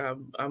York.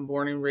 I'm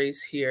born and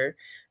raised here.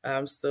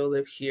 Still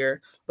live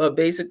here. But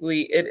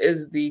basically, it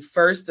is the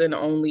first and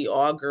only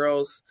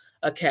all-girls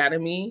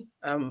academy,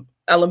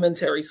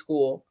 elementary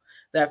school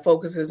that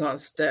focuses on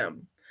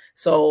STEM.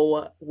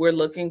 So we're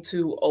looking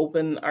to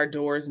open our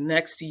doors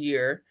next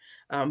year,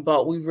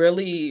 but we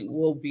really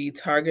will be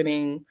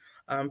targeting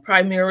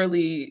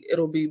primarily,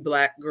 it'll be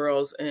Black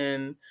girls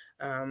and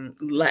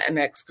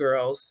Latinx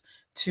girls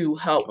to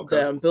help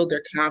them build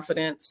their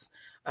confidence,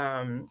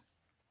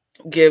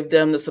 give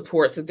them the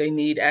supports that they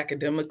need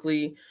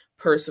academically,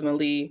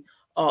 personally,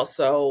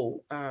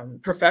 also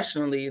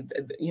professionally.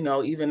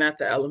 Even at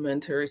the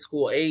elementary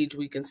school age,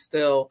 we can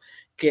still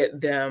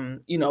get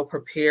them,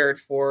 prepared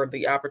for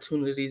the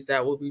opportunities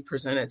that will be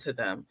presented to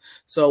them.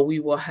 So we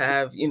will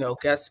have,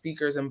 guest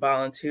speakers and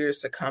volunteers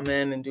to come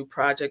in and do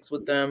projects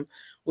with them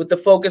with the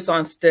focus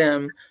on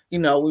STEM. We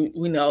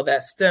know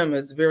that STEM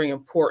is very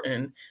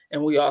important.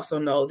 And we also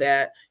know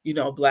that,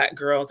 Black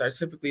girls are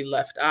typically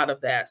left out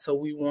of that. So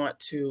we want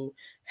to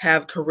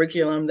have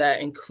curriculum that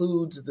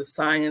includes the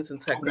science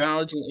and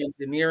technology,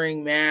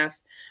 engineering,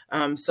 math.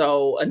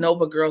 So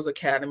Anova Girls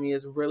Academy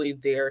is really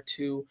there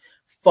to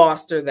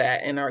foster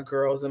that in our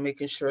girls and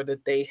making sure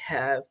that they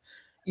have,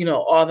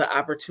 all the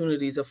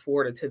opportunities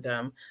afforded to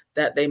them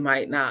that they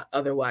might not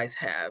otherwise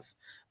have.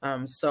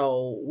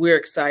 So we're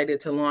excited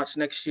to launch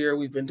next year.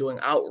 We've been doing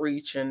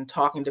outreach and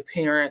talking to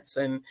parents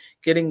and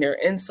getting their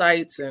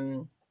insights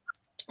and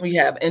we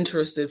have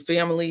interested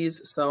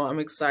families. So I'm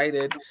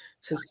excited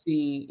to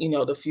see,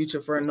 the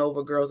future for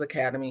Inova Girls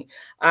Academy.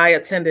 I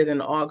attended an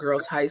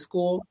all-girls high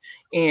school,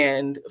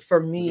 and for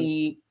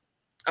me,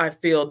 I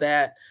feel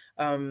that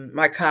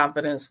my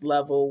confidence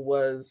level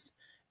was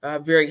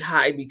very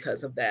high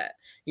because of that.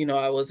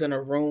 I was in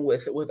a room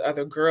with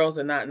other girls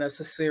and not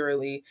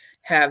necessarily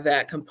have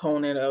that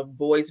component of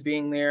boys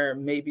being there,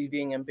 maybe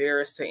being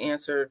embarrassed to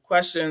answer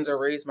questions or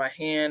raise my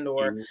hand,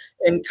 or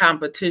in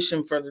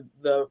competition for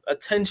the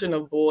attention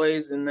of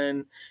boys, and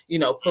then,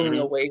 pulling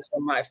away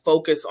from my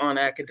focus on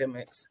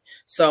academics.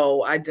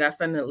 So I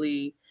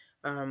definitely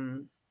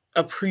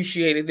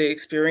appreciated the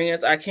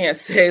experience. I can't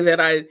say that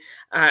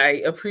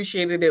I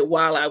appreciated it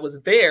while I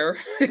was there.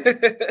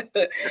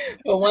 But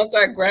once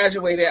I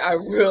graduated, I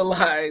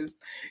realized,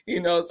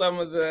 some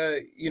of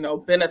the,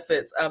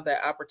 benefits of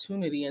that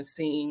opportunity, and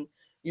seeing,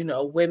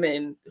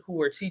 women who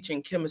were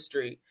teaching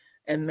chemistry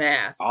and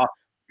math,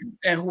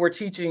 and who were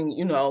teaching,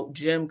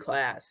 gym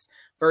class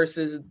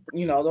versus,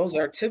 those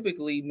are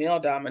typically male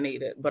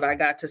dominated, but I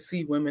got to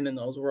see women in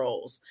those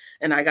roles,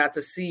 and I got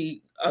to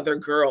see other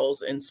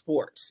girls in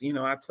sports.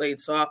 I played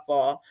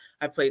softball,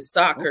 I played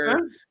soccer.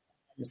 Okay.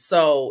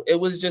 So it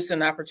was just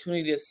an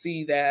opportunity to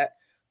see that,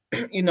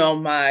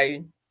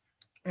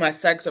 my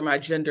sex or my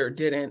gender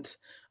didn't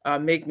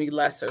make me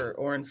lesser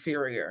or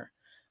inferior.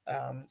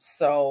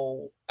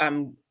 So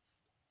I'm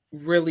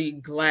really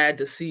glad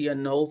to see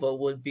Inova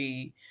would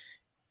be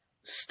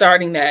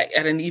starting that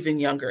at an even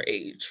younger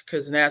age,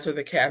 because Nazareth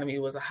Academy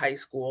was a high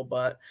school,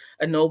 but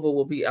Inova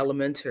will be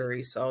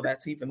elementary. So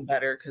that's even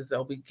better, because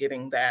they'll be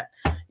getting that,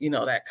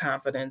 that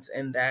confidence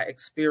and that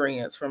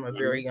experience from a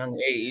very young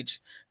age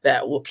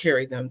that will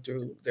carry them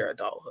through their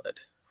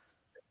adulthood.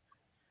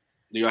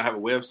 Do y'all have a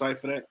website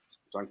for that?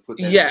 So I can put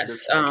that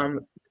yes.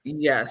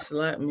 Yes.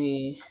 Let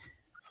me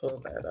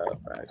pull that up.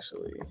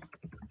 Actually,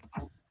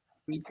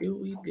 we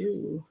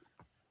do.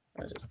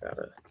 I just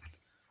gotta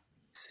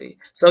see.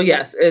 So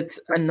yes, it's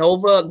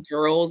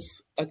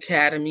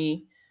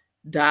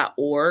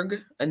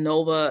InnovaGirlsAcademy.org.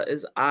 Inova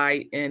is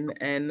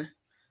INNOVA.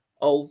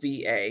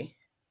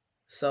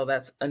 So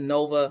that's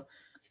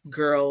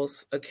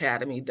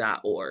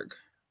InnovaGirlsAcademy.org.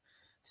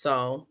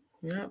 So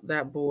yeah,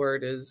 that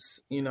board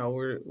is,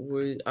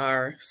 we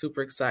are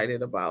super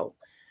excited about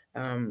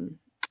coming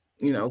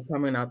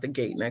out the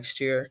gate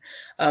next year.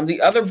 The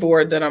other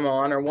board that I'm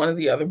on, or one of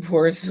the other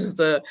boards, is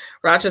the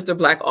Rochester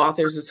Black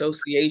Authors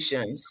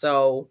Association.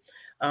 So,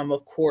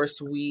 of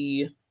course,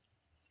 we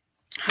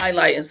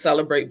highlight and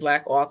celebrate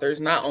Black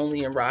authors, not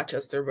only in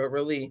Rochester, but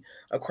really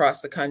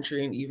across the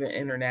country and even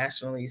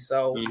internationally.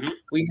 So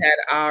we had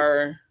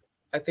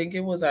I think it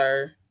was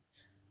our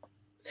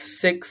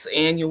 6th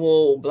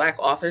annual Black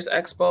Authors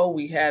Expo.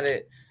 We had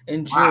it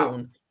in June.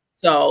 Wow.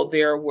 So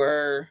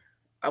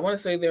I want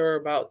to say there were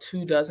about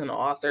 24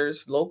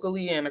 authors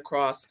locally and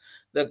across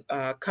the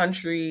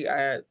country,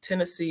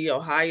 Tennessee,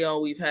 Ohio.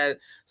 We've had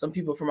some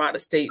people from out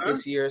of state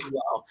this year as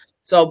well.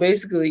 So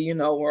basically,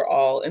 we're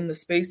all in the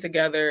space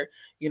together.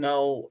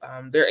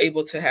 They're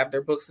able to have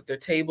their books at their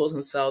tables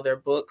and sell their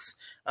books.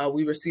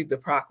 We received a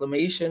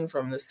proclamation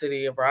from the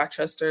city of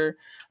Rochester,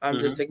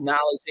 just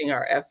acknowledging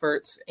our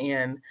efforts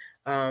and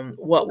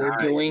what we're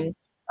doing.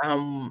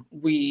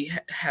 We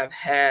have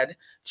had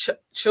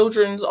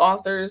children's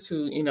authors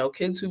who,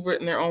 kids who've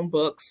written their own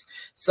books.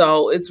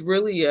 So it's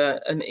really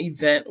an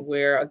event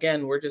where,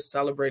 again, we're just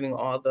celebrating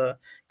all the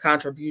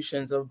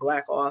contributions of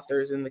Black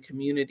authors in the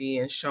community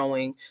and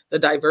showing the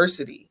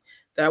diversity,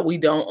 that we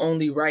don't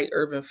only write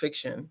urban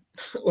fiction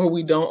or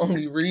we don't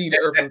only read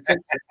urban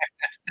fiction,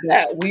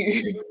 that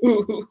we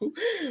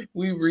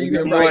read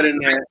and write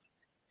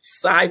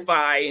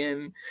sci-fi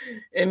and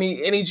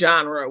any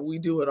genre. We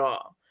do it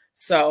all.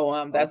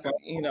 So that's,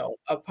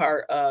 a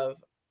part of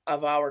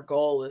our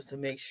goal, is to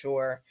make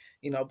sure,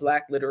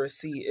 Black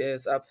literacy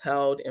is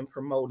upheld and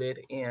promoted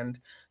and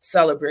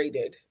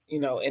celebrated,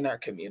 in our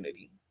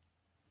community.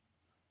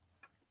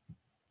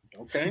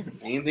 Okay.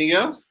 Anything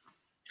else?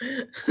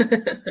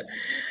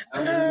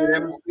 I'm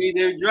gonna be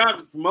there,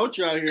 drop, promote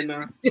you out here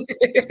now.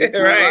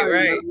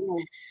 Right.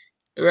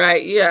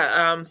 Right.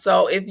 Yeah.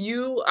 So if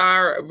you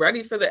are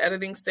ready for the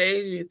editing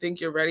stage, you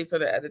think you're ready for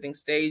the editing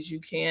stage,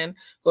 you can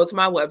go to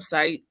my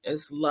website.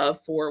 It's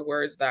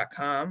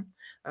love4words.com.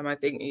 I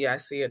think, I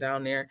see it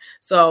down there.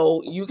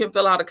 So you can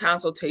fill out a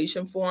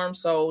consultation form.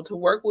 So to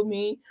work with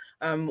me,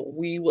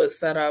 you would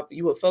fill out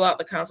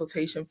the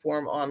consultation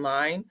form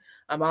online.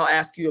 I'll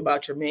ask you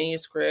about your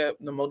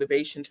manuscript, the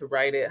motivation to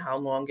write it, how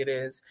long it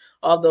is,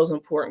 all those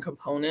important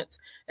components.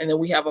 And then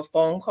we have a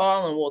phone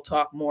call and we'll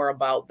talk more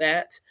about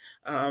that.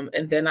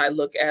 And then I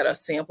look at a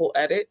sample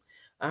edit.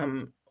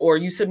 Or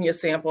you send me a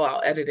sample,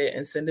 I'll edit it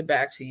and send it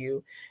back to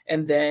you.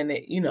 And then,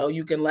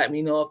 you can let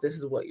me know if this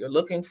is what you're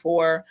looking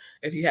for,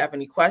 if you have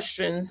any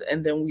questions,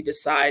 and then we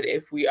decide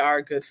if we are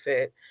a good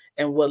fit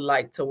and would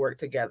like to work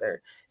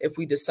together. If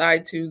we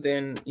decide to,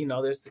 then,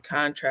 there's the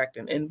contract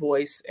and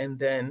invoice, and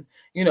then,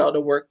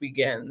 the work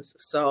begins.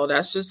 So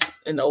that's just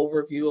an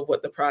overview of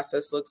what the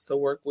process looks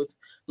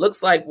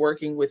like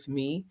working with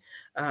me.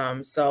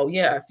 So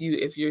yeah,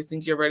 if you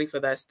think you're ready for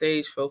that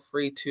stage, feel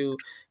free to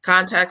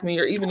contact me,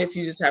 or even if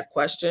you just have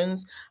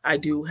questions, I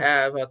do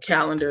have a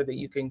calendar that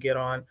you can get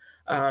on.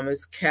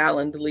 It's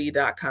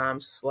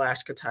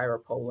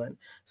calendly.com/Katira Poland.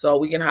 So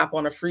we can hop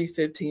on a free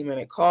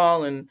 15-minute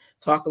call and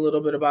talk a little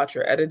bit about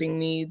your editing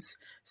needs.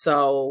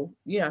 So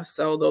yeah,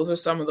 so those are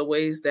some of the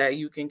ways that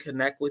you can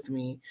connect with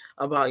me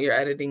about your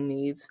editing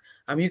needs.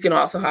 You can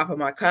also hop on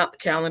my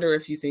calendar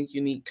if you think you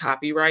need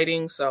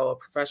copywriting, so a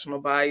professional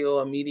bio,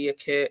 a media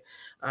kit,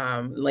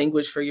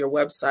 language for your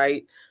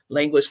website,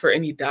 language for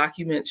any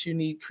documents you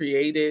need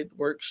created,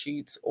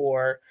 worksheets,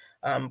 or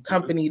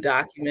company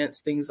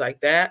documents, things like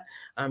that.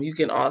 You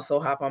can also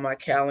hop on my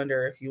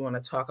calendar if you want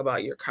to talk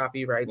about your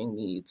copywriting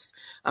needs.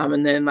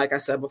 And then, like I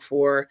said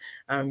before,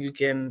 you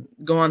can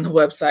go on the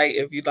website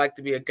if you'd like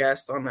to be a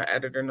guest on the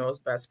Editor Knows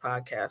Best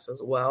podcast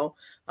as well.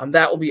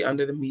 That will be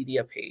under the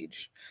media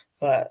page.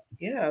 But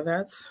yeah,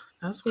 that's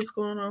what's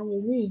going on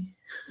with me.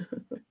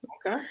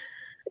 Okay.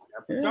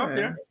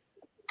 Yeah.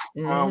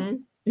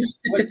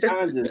 What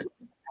challenges have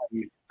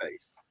you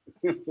faced?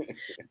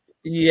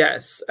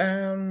 Yes.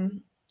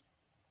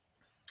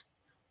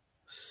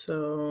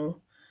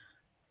 So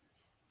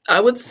I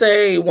would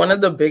say one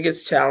of the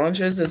biggest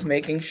challenges is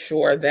making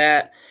sure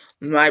that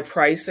my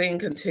pricing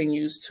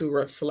continues to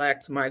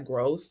reflect my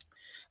growth.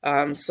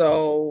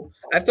 So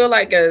I feel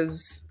like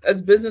as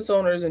business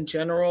owners in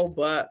general,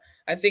 but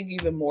I think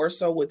even more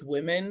so with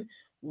women,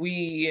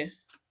 we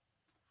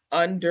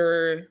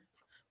undervalue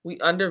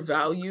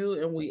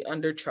and we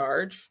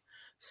undercharge.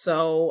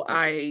 So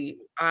I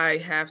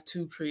have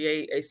to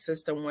create a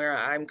system where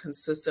I'm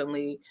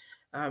consistently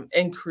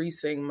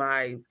increasing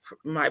my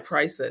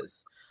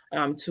prices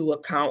to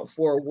account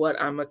for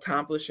what I'm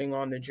accomplishing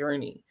on the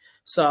journey.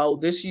 So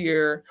this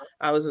year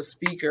I was a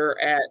speaker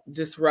at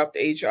Disrupt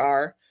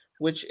HR,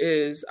 which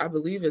is, I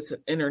believe it's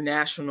an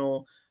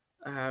international,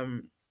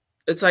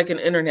 it's like an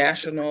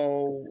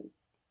international,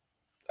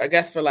 I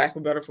guess for lack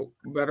of a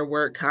better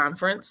word,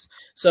 conference.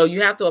 So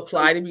you have to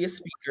apply to be a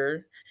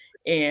speaker,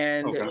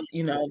 and they'll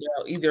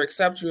either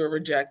accept you or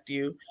reject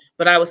you.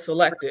 But I was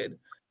selected.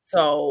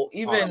 So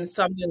even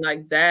something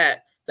like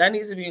that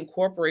needs to be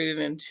incorporated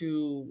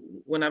into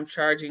when I'm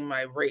charging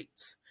my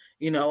rates.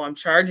 I'm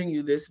charging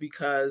you this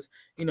because,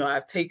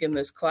 I've taken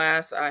this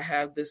class, I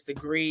have this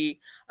degree,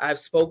 I've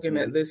spoken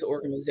at this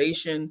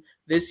organization,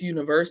 this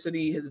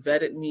university has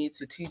vetted me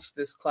to teach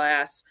this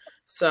class.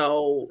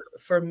 So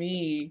for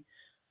me,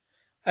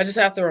 I just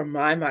have to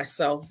remind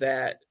myself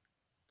that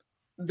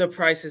the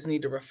prices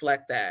need to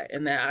reflect that,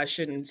 and that I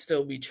shouldn't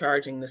still be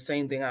charging the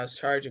same thing I was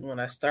charging when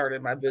I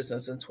started my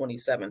business in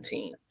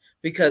 2017,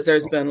 because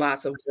there's been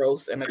lots of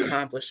growth and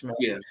accomplishment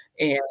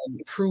and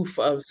proof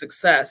of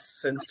success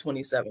since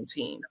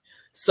 2017.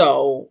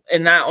 So,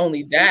 and not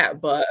only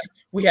that, but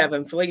we have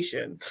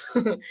inflation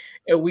and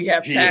we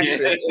have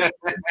taxes, and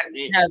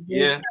we have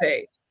bills to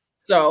pay.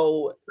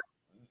 So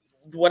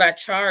what I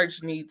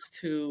charge needs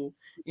to,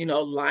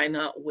 line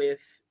up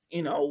with,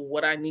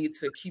 what I need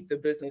to keep the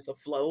business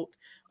afloat,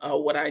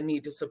 what I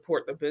need to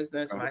support the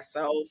business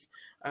myself,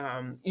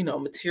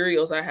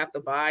 materials I have to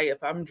buy.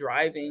 If I'm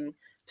driving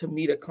to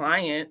meet a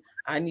client,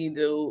 I need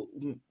to,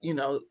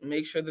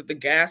 make sure that the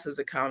gas is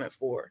accounted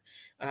for.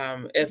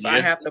 If I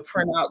have to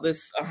print out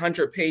this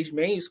 100-page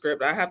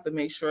manuscript, I have to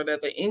make sure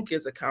that the ink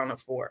is accounted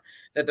for,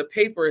 that the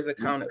paper is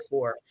accounted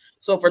for.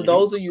 So for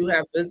those of you who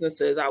have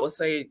businesses, I would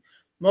say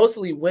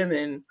mostly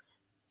women,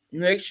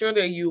 make sure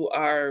that you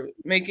are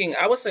making,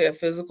 I would say, a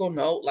physical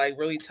note, like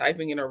really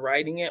typing it or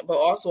writing it, but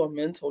also a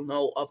mental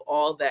note of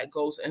all that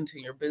goes into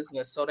your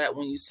business, so that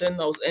when you send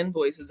those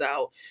invoices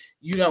out,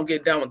 you don't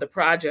get done with the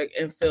project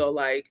and feel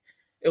like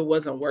it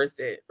wasn't worth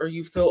it, or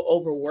you feel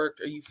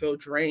overworked, or you feel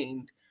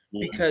drained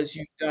because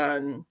you've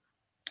done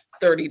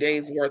 30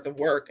 days worth of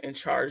work and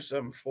charged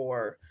them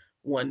for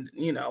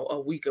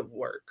a week of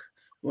work,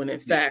 when in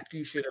fact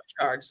you should have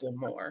charged them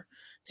more.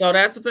 So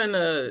that's one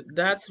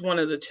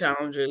of the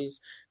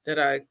challenges that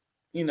I,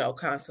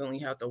 constantly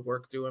have to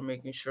work through, and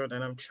making sure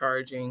that I'm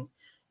charging,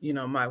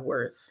 my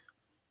worth.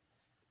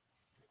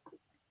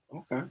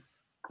 Okay.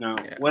 Now,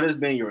 what has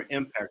been your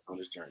impact on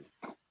this journey?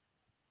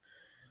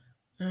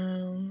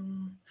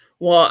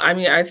 Well, I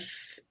mean,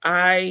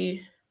 I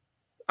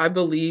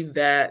believe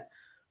that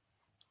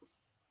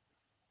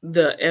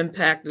the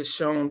impact is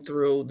shown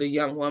through the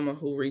young woman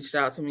who reached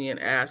out to me and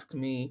asked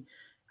me,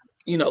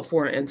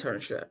 for an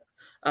internship.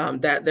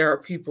 That there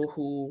are people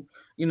who,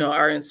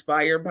 are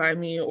inspired by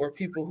me, or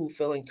people who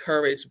feel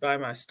encouraged by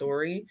my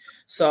story.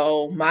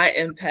 So my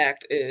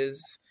impact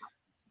is,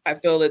 I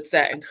feel it's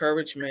that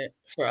encouragement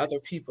for other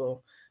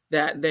people,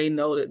 that they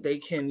know that they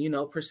can,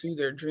 pursue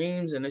their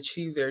dreams and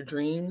achieve their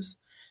dreams.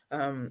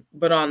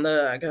 But on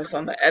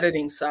the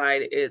editing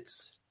side,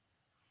 it's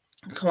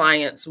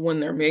clients when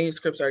their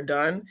manuscripts are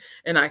done,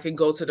 and I can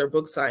go to their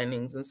book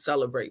signings and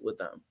celebrate with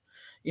them.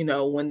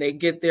 When they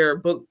get their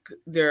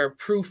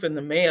proof in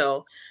the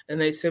mail and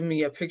they send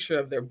me a picture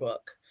of their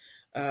book,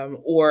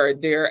 or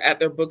they're at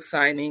their book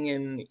signing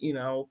and,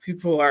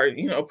 people are,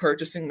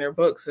 purchasing their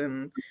books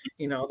and,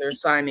 they're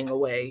signing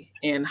away,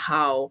 and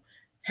how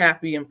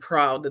happy and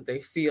proud that they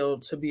feel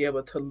to be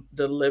able to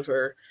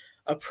deliver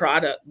a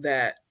product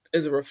that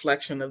is a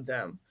reflection of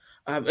them,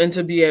 and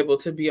to be able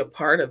to be a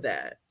part of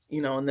that,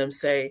 and them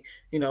say,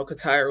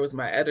 Katira was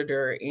my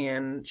editor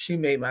and she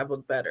made my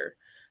book better.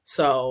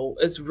 So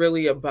it's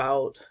really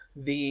about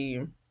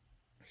the,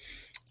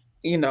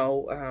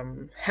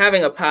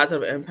 having a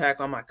positive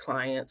impact on my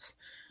clients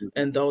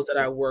and those that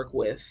I work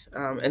with,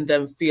 and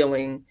them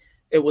feeling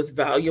it was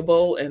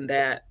valuable and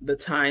that the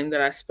time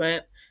that I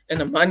spent and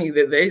the money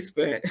that they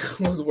spent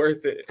was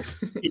worth it.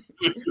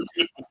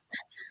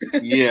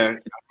 Yeah,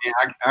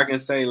 I can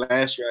say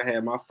last year I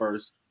had my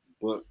first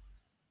book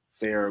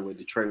fair with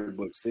Detroit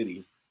Book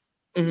City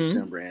in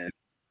December, and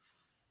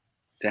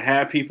to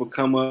have people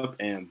come up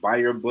and buy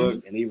your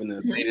book, and even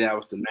the day that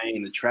was the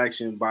main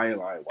attraction, buy it,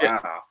 like,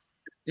 wow,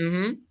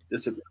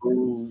 this is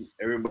cool.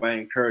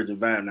 Everybody encouraging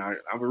vibe. Now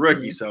I'm a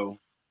rookie, so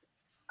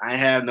I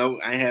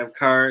have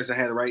cards. I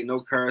had to write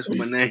no cards with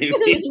my name.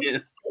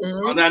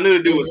 All I knew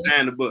to do was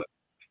sign the book.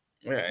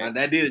 Right. Now,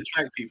 that did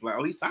attract people. Like,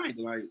 oh, he signed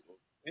it. Like,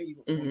 hey, you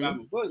got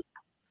my book.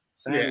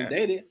 Signed and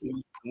dated.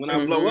 When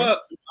I blow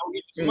up, I'll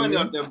get you some money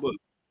off that book.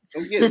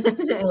 Don't get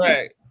it.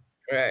 Right.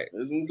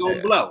 It's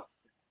gonna blow.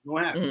 It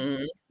won't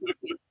happen.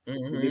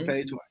 We'll get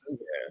paid twice.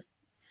 Yeah.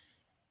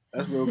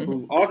 That's real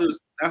cool. Authors,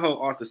 that whole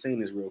author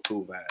scene is real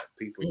cool vibe.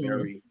 People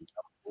very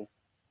helpful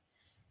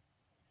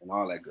and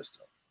all that good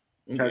stuff.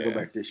 Try to go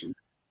back this year.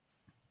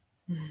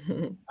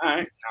 All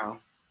right, now,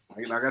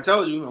 like I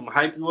told you, I'm gonna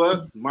hype you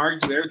up,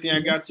 market you, everything I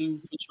got to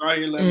put you out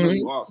here. Let me know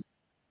you awesome.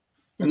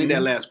 I need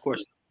that last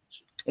question.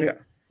 Yeah.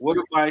 What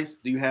advice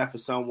do you have for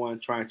someone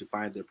trying to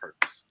find their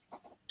purpose?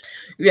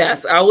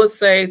 Yes, I would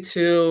say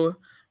to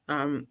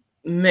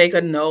make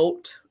a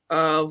note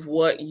of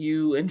what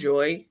you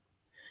enjoy,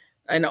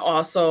 and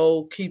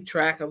also keep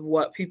track of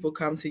what people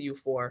come to you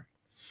for.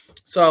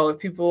 So if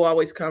people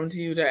always come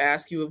to you to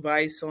ask you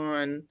advice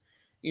on,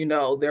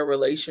 their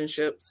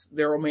relationships,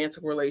 their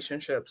romantic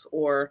relationships,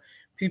 or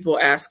people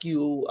ask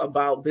you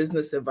about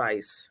business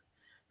advice,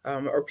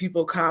 or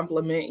people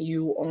compliment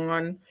you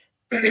on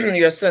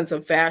your sense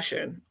of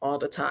fashion all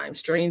the time,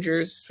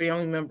 strangers,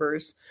 family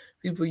members,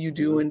 people you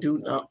do and do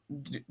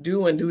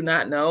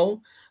not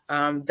know,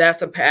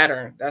 that's a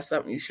pattern. That's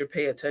something you should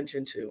pay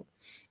attention to.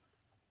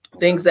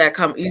 Things that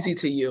come easy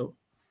to you.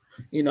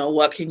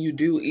 What can you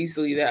do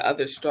easily that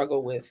others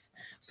struggle with?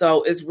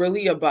 So it's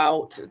really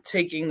about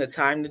taking the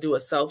time to do a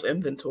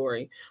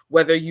self-inventory,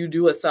 whether you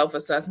do a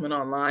self-assessment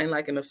online,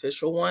 like an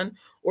official one,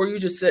 or you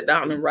just sit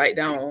down and write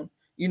down,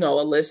 a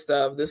list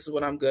of, this is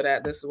what I'm good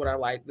at, this is what I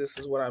like, this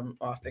is what I'm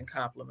often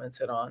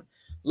complimented on.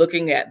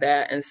 Looking at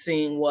that and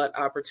seeing what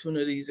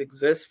opportunities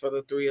exist for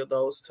the three of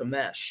those to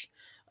mesh.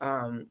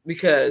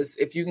 Because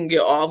if you can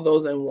get all of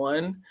those in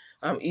one,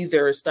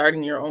 either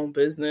starting your own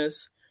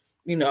business,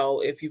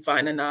 if you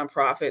find a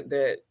nonprofit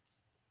that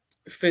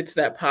fits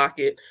that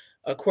pocket,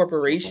 a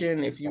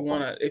corporation, if you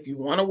want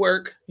to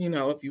work,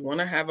 if you want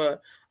to have a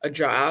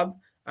job,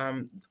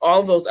 all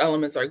of those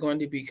elements are going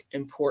to be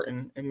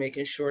important in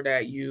making sure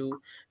that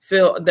you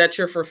feel that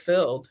you're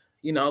fulfilled,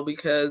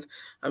 because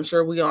I'm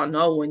sure we all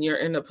know when you're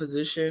in a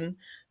position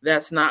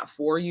that's not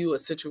for you, a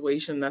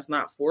situation that's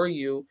not for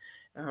you,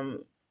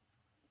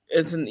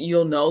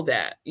 you'll know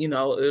that,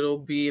 it'll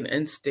be an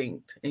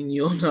instinct and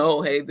you'll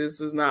know, hey, this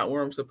is not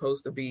where I'm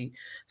supposed to be.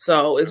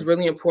 So it's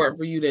really important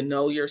for you to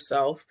know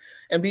yourself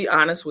and be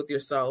honest with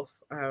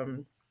yourself.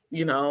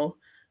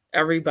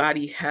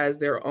 Everybody has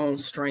their own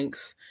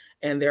strengths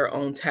and their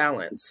own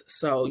talents.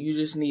 So you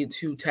just need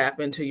to tap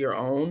into your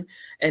own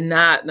and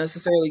not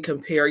necessarily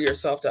compare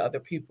yourself to other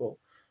people.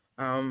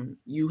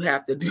 You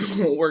have to do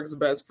what works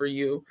best for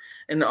you.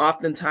 And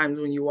oftentimes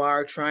when you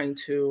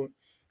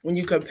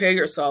compare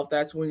yourself,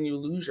 that's when you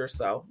lose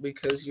yourself,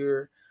 because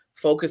you're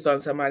focused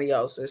on somebody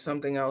else or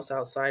something else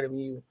outside of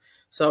you.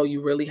 So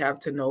you really have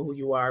to know who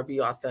you are,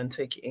 be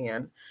authentic,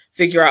 and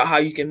figure out how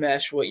you can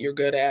mesh what you're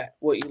good at,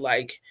 what you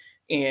like,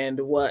 and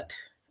what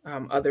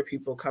other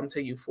people come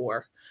to you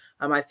for.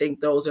 I think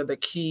those are the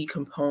key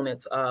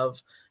components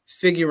of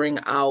figuring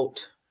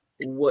out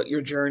what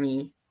your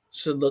journey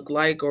should look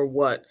like or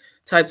what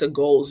types of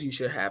goals you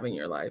should have in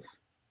your life.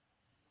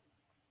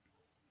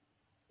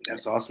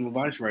 That's awesome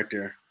advice right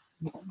there.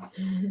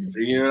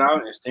 Figure it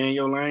out and stay in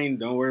your lane.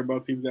 Don't worry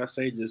about people that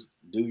say, just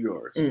do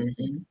yours. Yeah.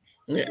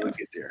 You'll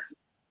get there.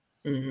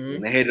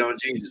 And they hated on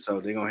Jesus,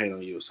 so they're gonna hate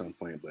on you at some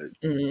point. But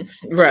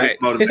right.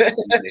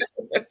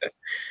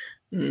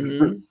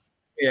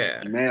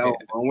 Yeah. Man,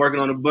 I'm working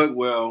on a book.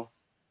 Well,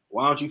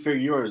 why don't you figure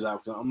yours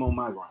out? Because I'm on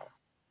my grind.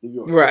 Do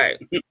yours. Right.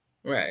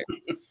 Right.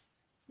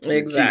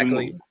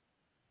 Exactly.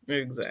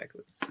 I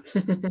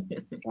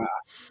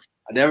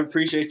never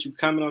appreciate you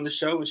coming on the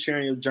show and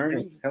sharing your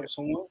journey. Help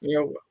someone.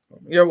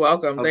 You're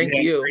welcome. Thank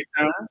you.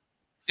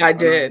 I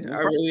did. I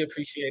really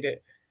appreciate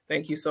it.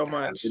 Thank you so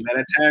much.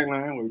 That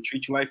tagline where we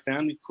treat you like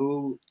family,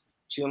 cool,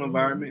 chill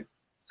environment,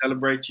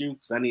 celebrate you.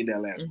 Because I need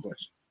that last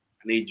question.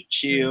 I need you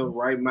chill,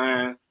 right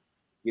mind,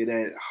 get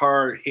that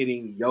hard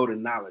hitting Yoda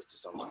knowledge to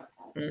somebody.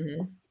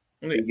 You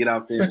get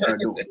out there and start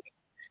doing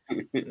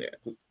it.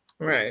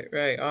 Right,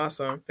 right.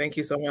 Awesome. Thank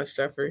you so much,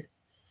 Jeffrey.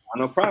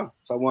 No problem.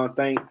 So I want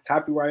to thank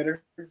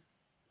copywriter,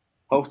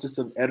 hostess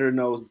of Editor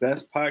Knows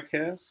Best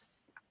podcast,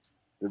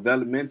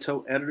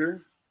 developmental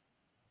editor,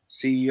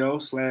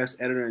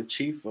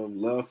 CEO/editor-in-chief of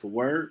Love for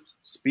Words,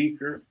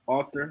 speaker,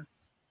 author,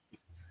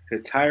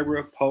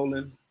 Katira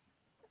Poland,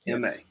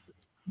 MA.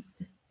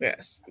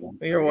 Yes.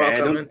 You're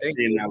welcome. And thank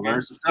you. I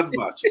learned some stuff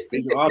about you.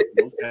 Speaker, author.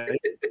 Okay.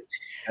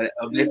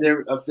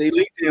 Update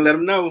LinkedIn and let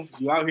them know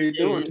you out here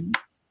doing it.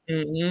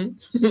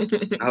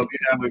 Mm-hmm. I hope you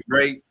have a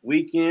great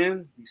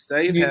weekend. Be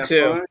safe. You have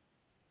too. fun.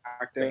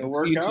 Knock that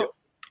work out.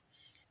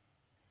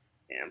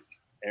 And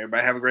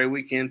everybody have a great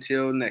weekend.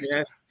 Till next time.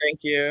 Yes.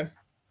 Thank you.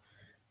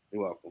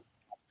 You're welcome.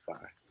 Bye.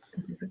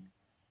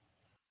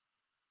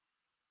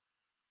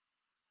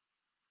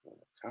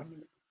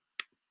 Comment.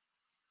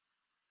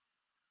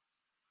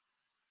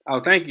 Oh,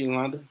 thank you,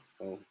 Yolanda.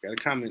 Oh, got a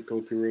comment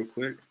go through real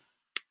quick.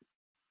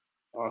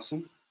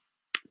 Awesome.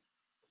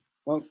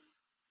 Well,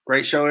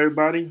 great show,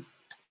 everybody.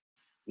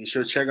 Be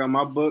sure to check out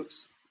my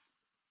books,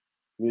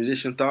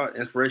 Musician Thought,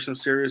 Inspirational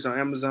Series on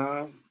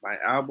Amazon, my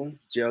album,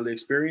 JLE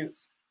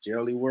Experience,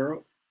 JLE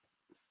World.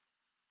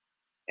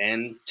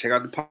 And check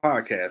out the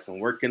podcast. I'm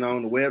working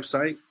on the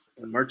website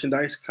and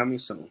merchandise coming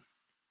soon.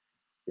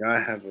 Y'all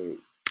have a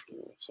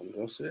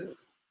something else said?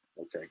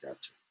 Okay,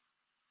 gotcha.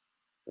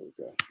 There we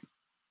go.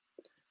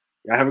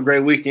 Y'all have a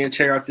great weekend.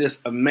 Check out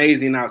this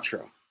amazing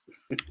outro.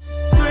 3,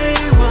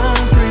 1.